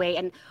the right way.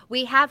 And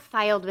we have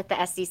filed with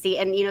the SEC,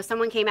 and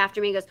someone came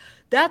after me and goes,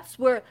 that's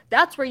where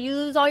you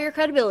lose all your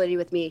credibility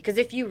with me, because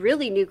if you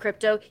really knew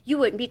crypto, you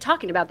wouldn't be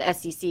talking about the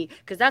SEC,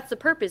 because that's the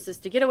purpose, is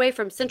to get away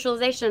from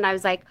centralization. And I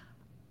was like,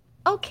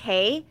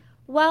 okay,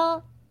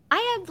 well,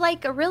 I have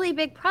like a really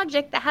big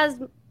project that has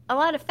a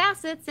lot of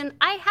facets and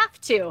I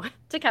have to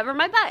cover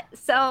my butt.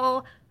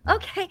 So,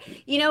 okay,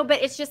 but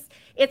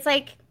it's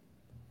like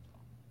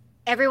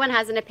everyone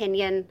has an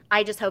opinion.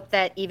 I just hope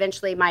that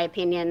eventually my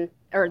opinion,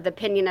 or the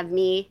opinion of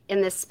me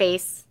in this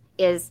space,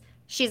 is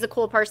she's a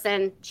cool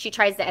person. She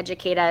tries to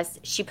educate us.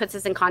 She puts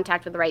us in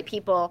contact with the right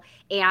people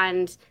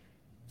and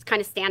kind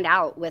of stand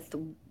out with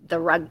the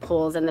rug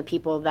pulls and the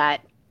people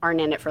that aren't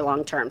in it for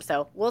long term.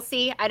 So we'll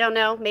see. I don't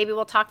know. Maybe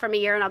we'll talk from a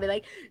year and I'll be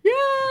like,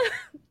 yeah,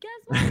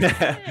 guess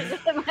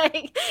what? I'm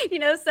like,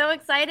 so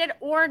excited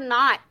or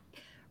not.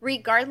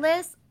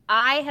 Regardless,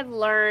 I have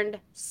learned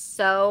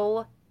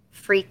so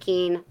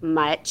freaking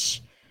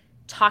much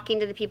talking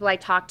to the people I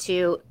talk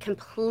to,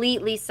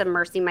 completely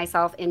submersing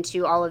myself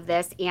into all of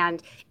this.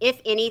 And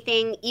if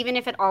anything, even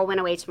if it all went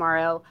away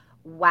tomorrow,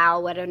 wow,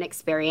 what an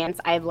experience.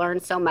 I've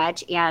learned so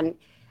much. And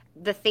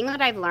the thing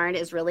that I've learned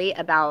is really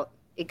about,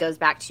 it goes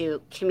back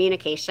to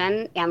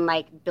communication and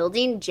like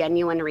building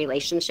genuine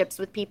relationships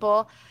with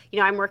people.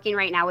 I'm working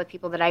right now with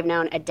people that I've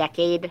known a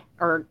decade,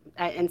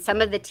 and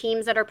some of the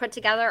teams that are put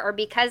together are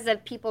because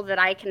of people that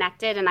I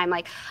connected. And I'm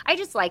like, I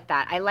just like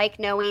that. I like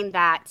knowing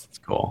that it's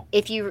cool.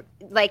 If you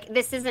like,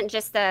 this isn't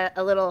just a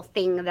little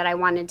thing that I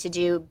wanted to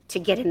do to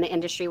get in the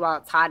industry while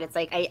it's hot. It's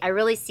like, I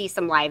really see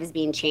some lives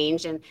being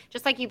changed. And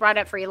just like you brought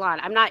up for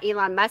Elon, I'm not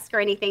Elon Musk or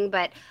anything,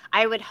 but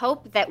I would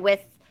hope that with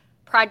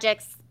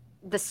projects,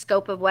 the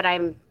scope of what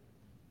I'm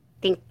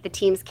think the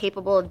team's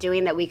capable of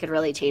doing, that we could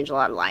really change a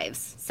lot of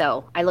lives.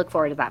 So I look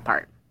forward to that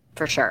part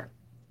for sure.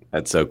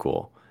 That's so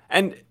cool.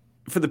 And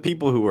for the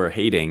people who are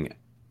hating,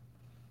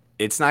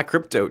 it's not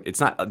crypto. It's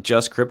not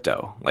just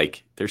crypto.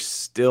 Like there's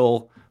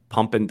still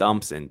pump and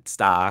dumps in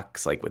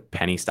stocks, like with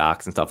penny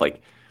stocks and stuff.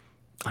 Like,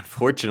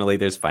 unfortunately,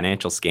 there's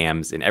financial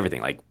scams in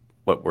everything. Like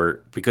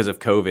because of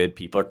COVID,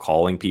 people are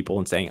calling people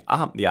and saying,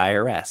 the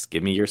IRS,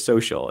 give me your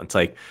social. It's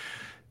like,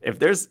 if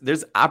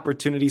there's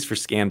opportunities for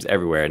scams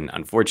everywhere, and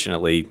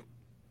unfortunately,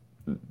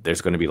 there's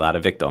going to be a lot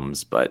of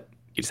victims, but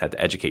you just have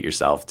to educate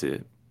yourself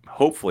to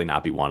hopefully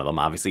not be one of them.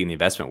 Obviously, in the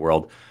investment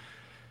world,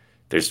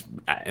 there's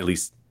at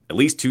least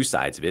two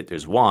sides of it.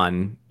 There's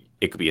one,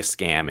 it could be a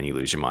scam and you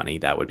lose your money.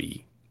 That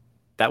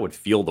would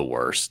feel the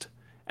worst.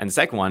 And the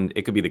second one,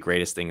 it could be the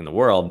greatest thing in the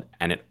world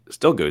and it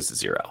still goes to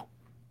zero.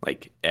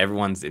 Like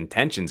everyone's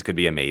intentions could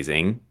be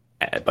amazing,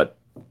 but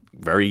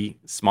very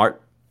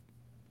smart,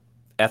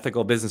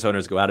 ethical business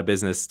owners go out of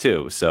business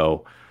too.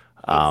 So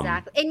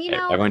exactly. And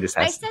everyone just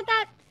has. I said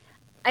that.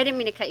 I didn't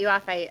mean to cut you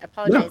off. I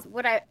apologize. No.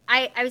 What I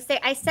would say,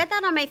 I said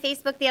that on my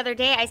Facebook the other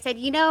day. I said,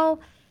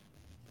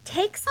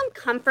 take some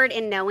comfort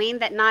in knowing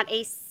that not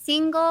a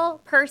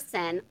single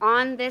person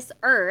on this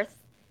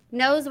earth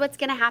knows what's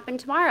going to happen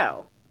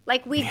tomorrow.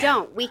 Like we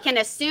don't. We can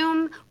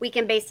assume, we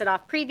can base it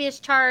off previous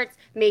charts.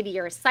 Maybe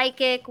you're a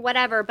psychic,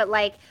 whatever. But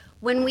like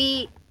when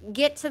we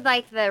get to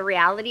like the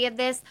reality of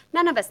this,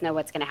 none of us know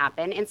what's going to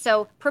happen. And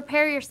so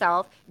prepare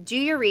yourself, do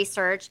your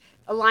research,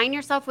 align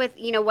yourself with,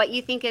 what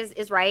you think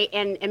is right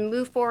and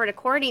move forward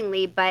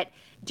accordingly. But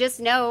just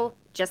know,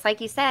 just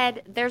like you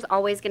said, there's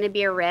always going to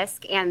be a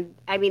risk. And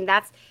I mean,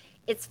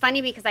 it's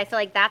funny because I feel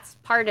like that's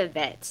part of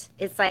it.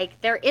 It's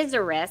like there is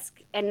a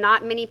risk and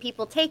not many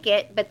people take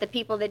it, but the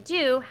people that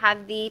do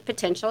have the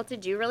potential to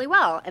do really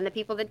well. And the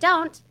people that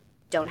don't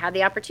have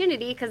the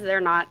opportunity because they're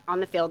not on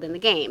the field in the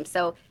game.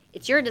 So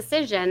it's your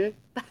decision,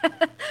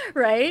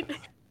 right?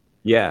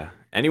 Yeah.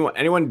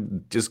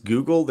 Anyone just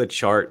Google the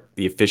chart,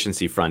 the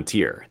efficiency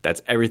frontier.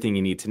 That's everything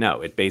you need to know.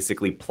 It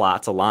basically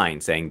plots a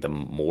line saying the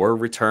more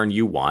return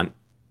you want,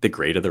 the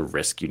greater the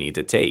risk you need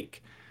to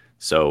take.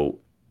 So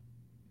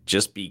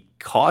just be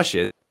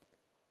cautious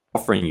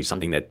offering you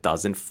something that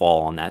doesn't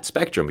fall on that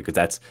spectrum, because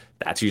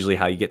that's usually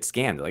how you get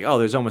scammed. They're like, oh,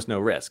 there's almost no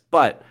risk,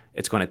 but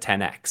it's going to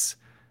 10x.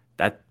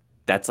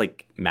 That's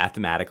like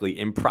mathematically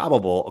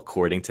improbable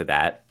according to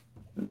that.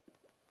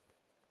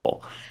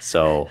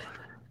 So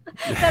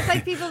that's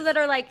like people that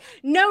are like,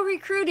 no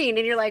recruiting,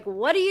 and you're like,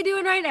 what are you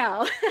doing right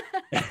now?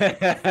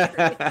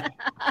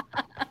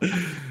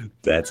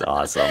 That's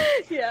awesome.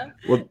 Yeah.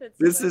 Well,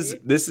 this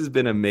has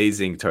been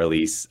amazing,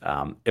 Tarlise.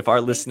 If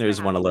our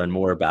listeners want to learn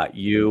more about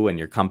you and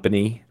your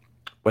company,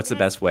 what's the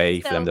best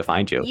way for them to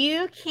find you?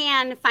 You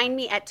can find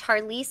me at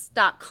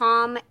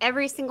tarlise.com.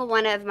 Every single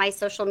one of my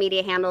social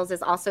media handles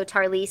is also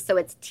Tarlise, so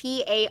it's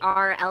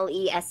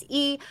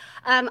TARLESE.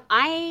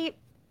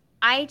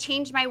 I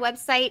change my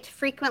website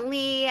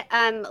frequently.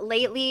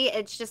 Lately,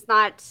 it's just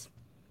not.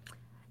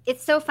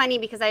 It's so funny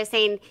because I was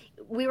saying,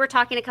 we were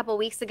talking a couple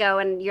weeks ago,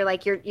 and you're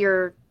like,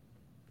 your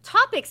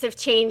topics have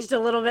changed a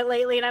little bit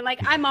lately, and I'm like,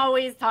 I'm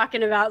always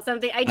talking about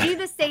something. I do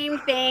the same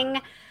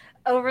thing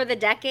over the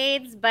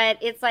decades, but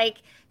it's like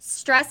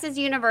stress is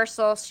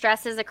universal.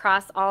 Stress is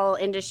across all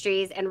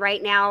industries, and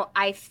right now,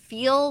 I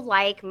feel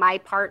like my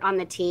part on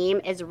the team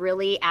is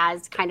really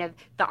as kind of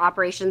the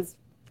operations.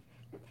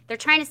 They're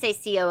trying to say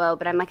COO,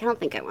 but I'm like, I don't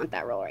think I want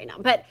that role right now.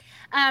 But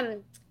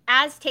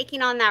as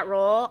taking on that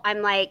role,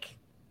 I'm like,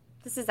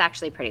 this is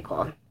actually pretty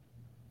cool.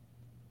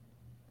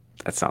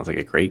 That sounds like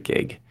a great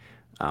gig.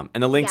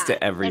 And the links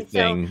to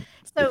everything.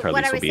 So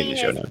what I was saying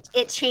is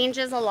it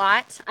changes a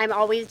lot. I'm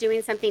always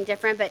doing something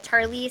different, but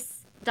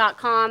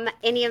Tarlise.com,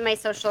 any of my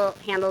social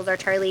handles are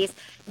Tarlise.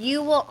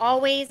 You will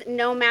always,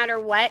 no matter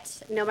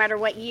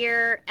what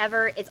year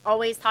ever, it's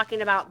always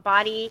talking about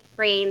body,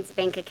 brains,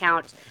 bank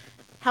account,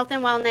 health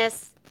and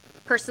wellness,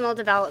 personal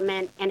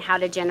development, and how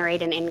to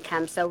generate an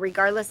income. So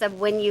regardless of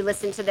when you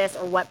listen to this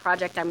or what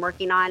project I'm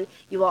working on,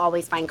 you will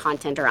always find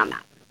content around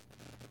that.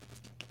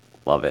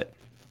 Love it.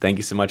 Thank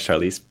you so much,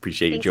 Tarlise.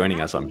 Appreciate you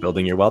joining us on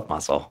Building Your Wealth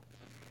Muscle.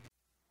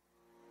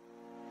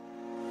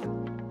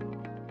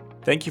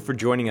 Thank you for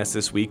joining us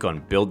this week on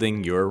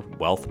Building Your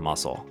Wealth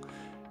Muscle.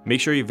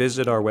 Make sure you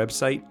visit our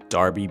website,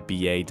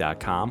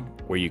 darbyba.com,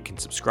 where you can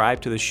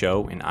subscribe to the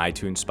show in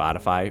iTunes,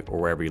 Spotify, or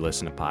wherever you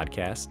listen to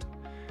podcasts.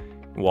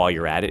 While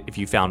you're at it, if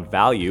you found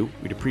value,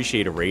 we'd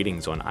appreciate a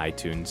ratings on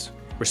iTunes,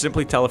 or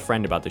simply tell a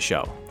friend about the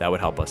show. That would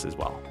help us as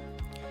well.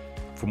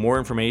 For more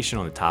information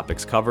on the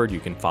topics covered,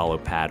 you can follow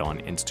Pat on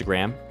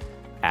Instagram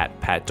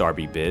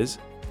 @PatDarbyBiz.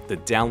 The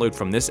download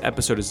from this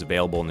episode is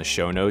available in the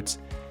show notes.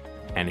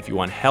 And if you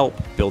want help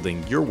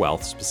building your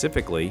wealth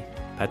specifically,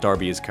 Pat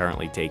Darby is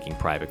currently taking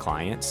private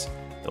clients.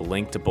 The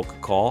link to book a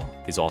call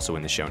is also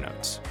in the show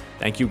notes.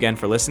 Thank you again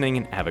for listening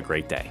and have a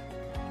great day.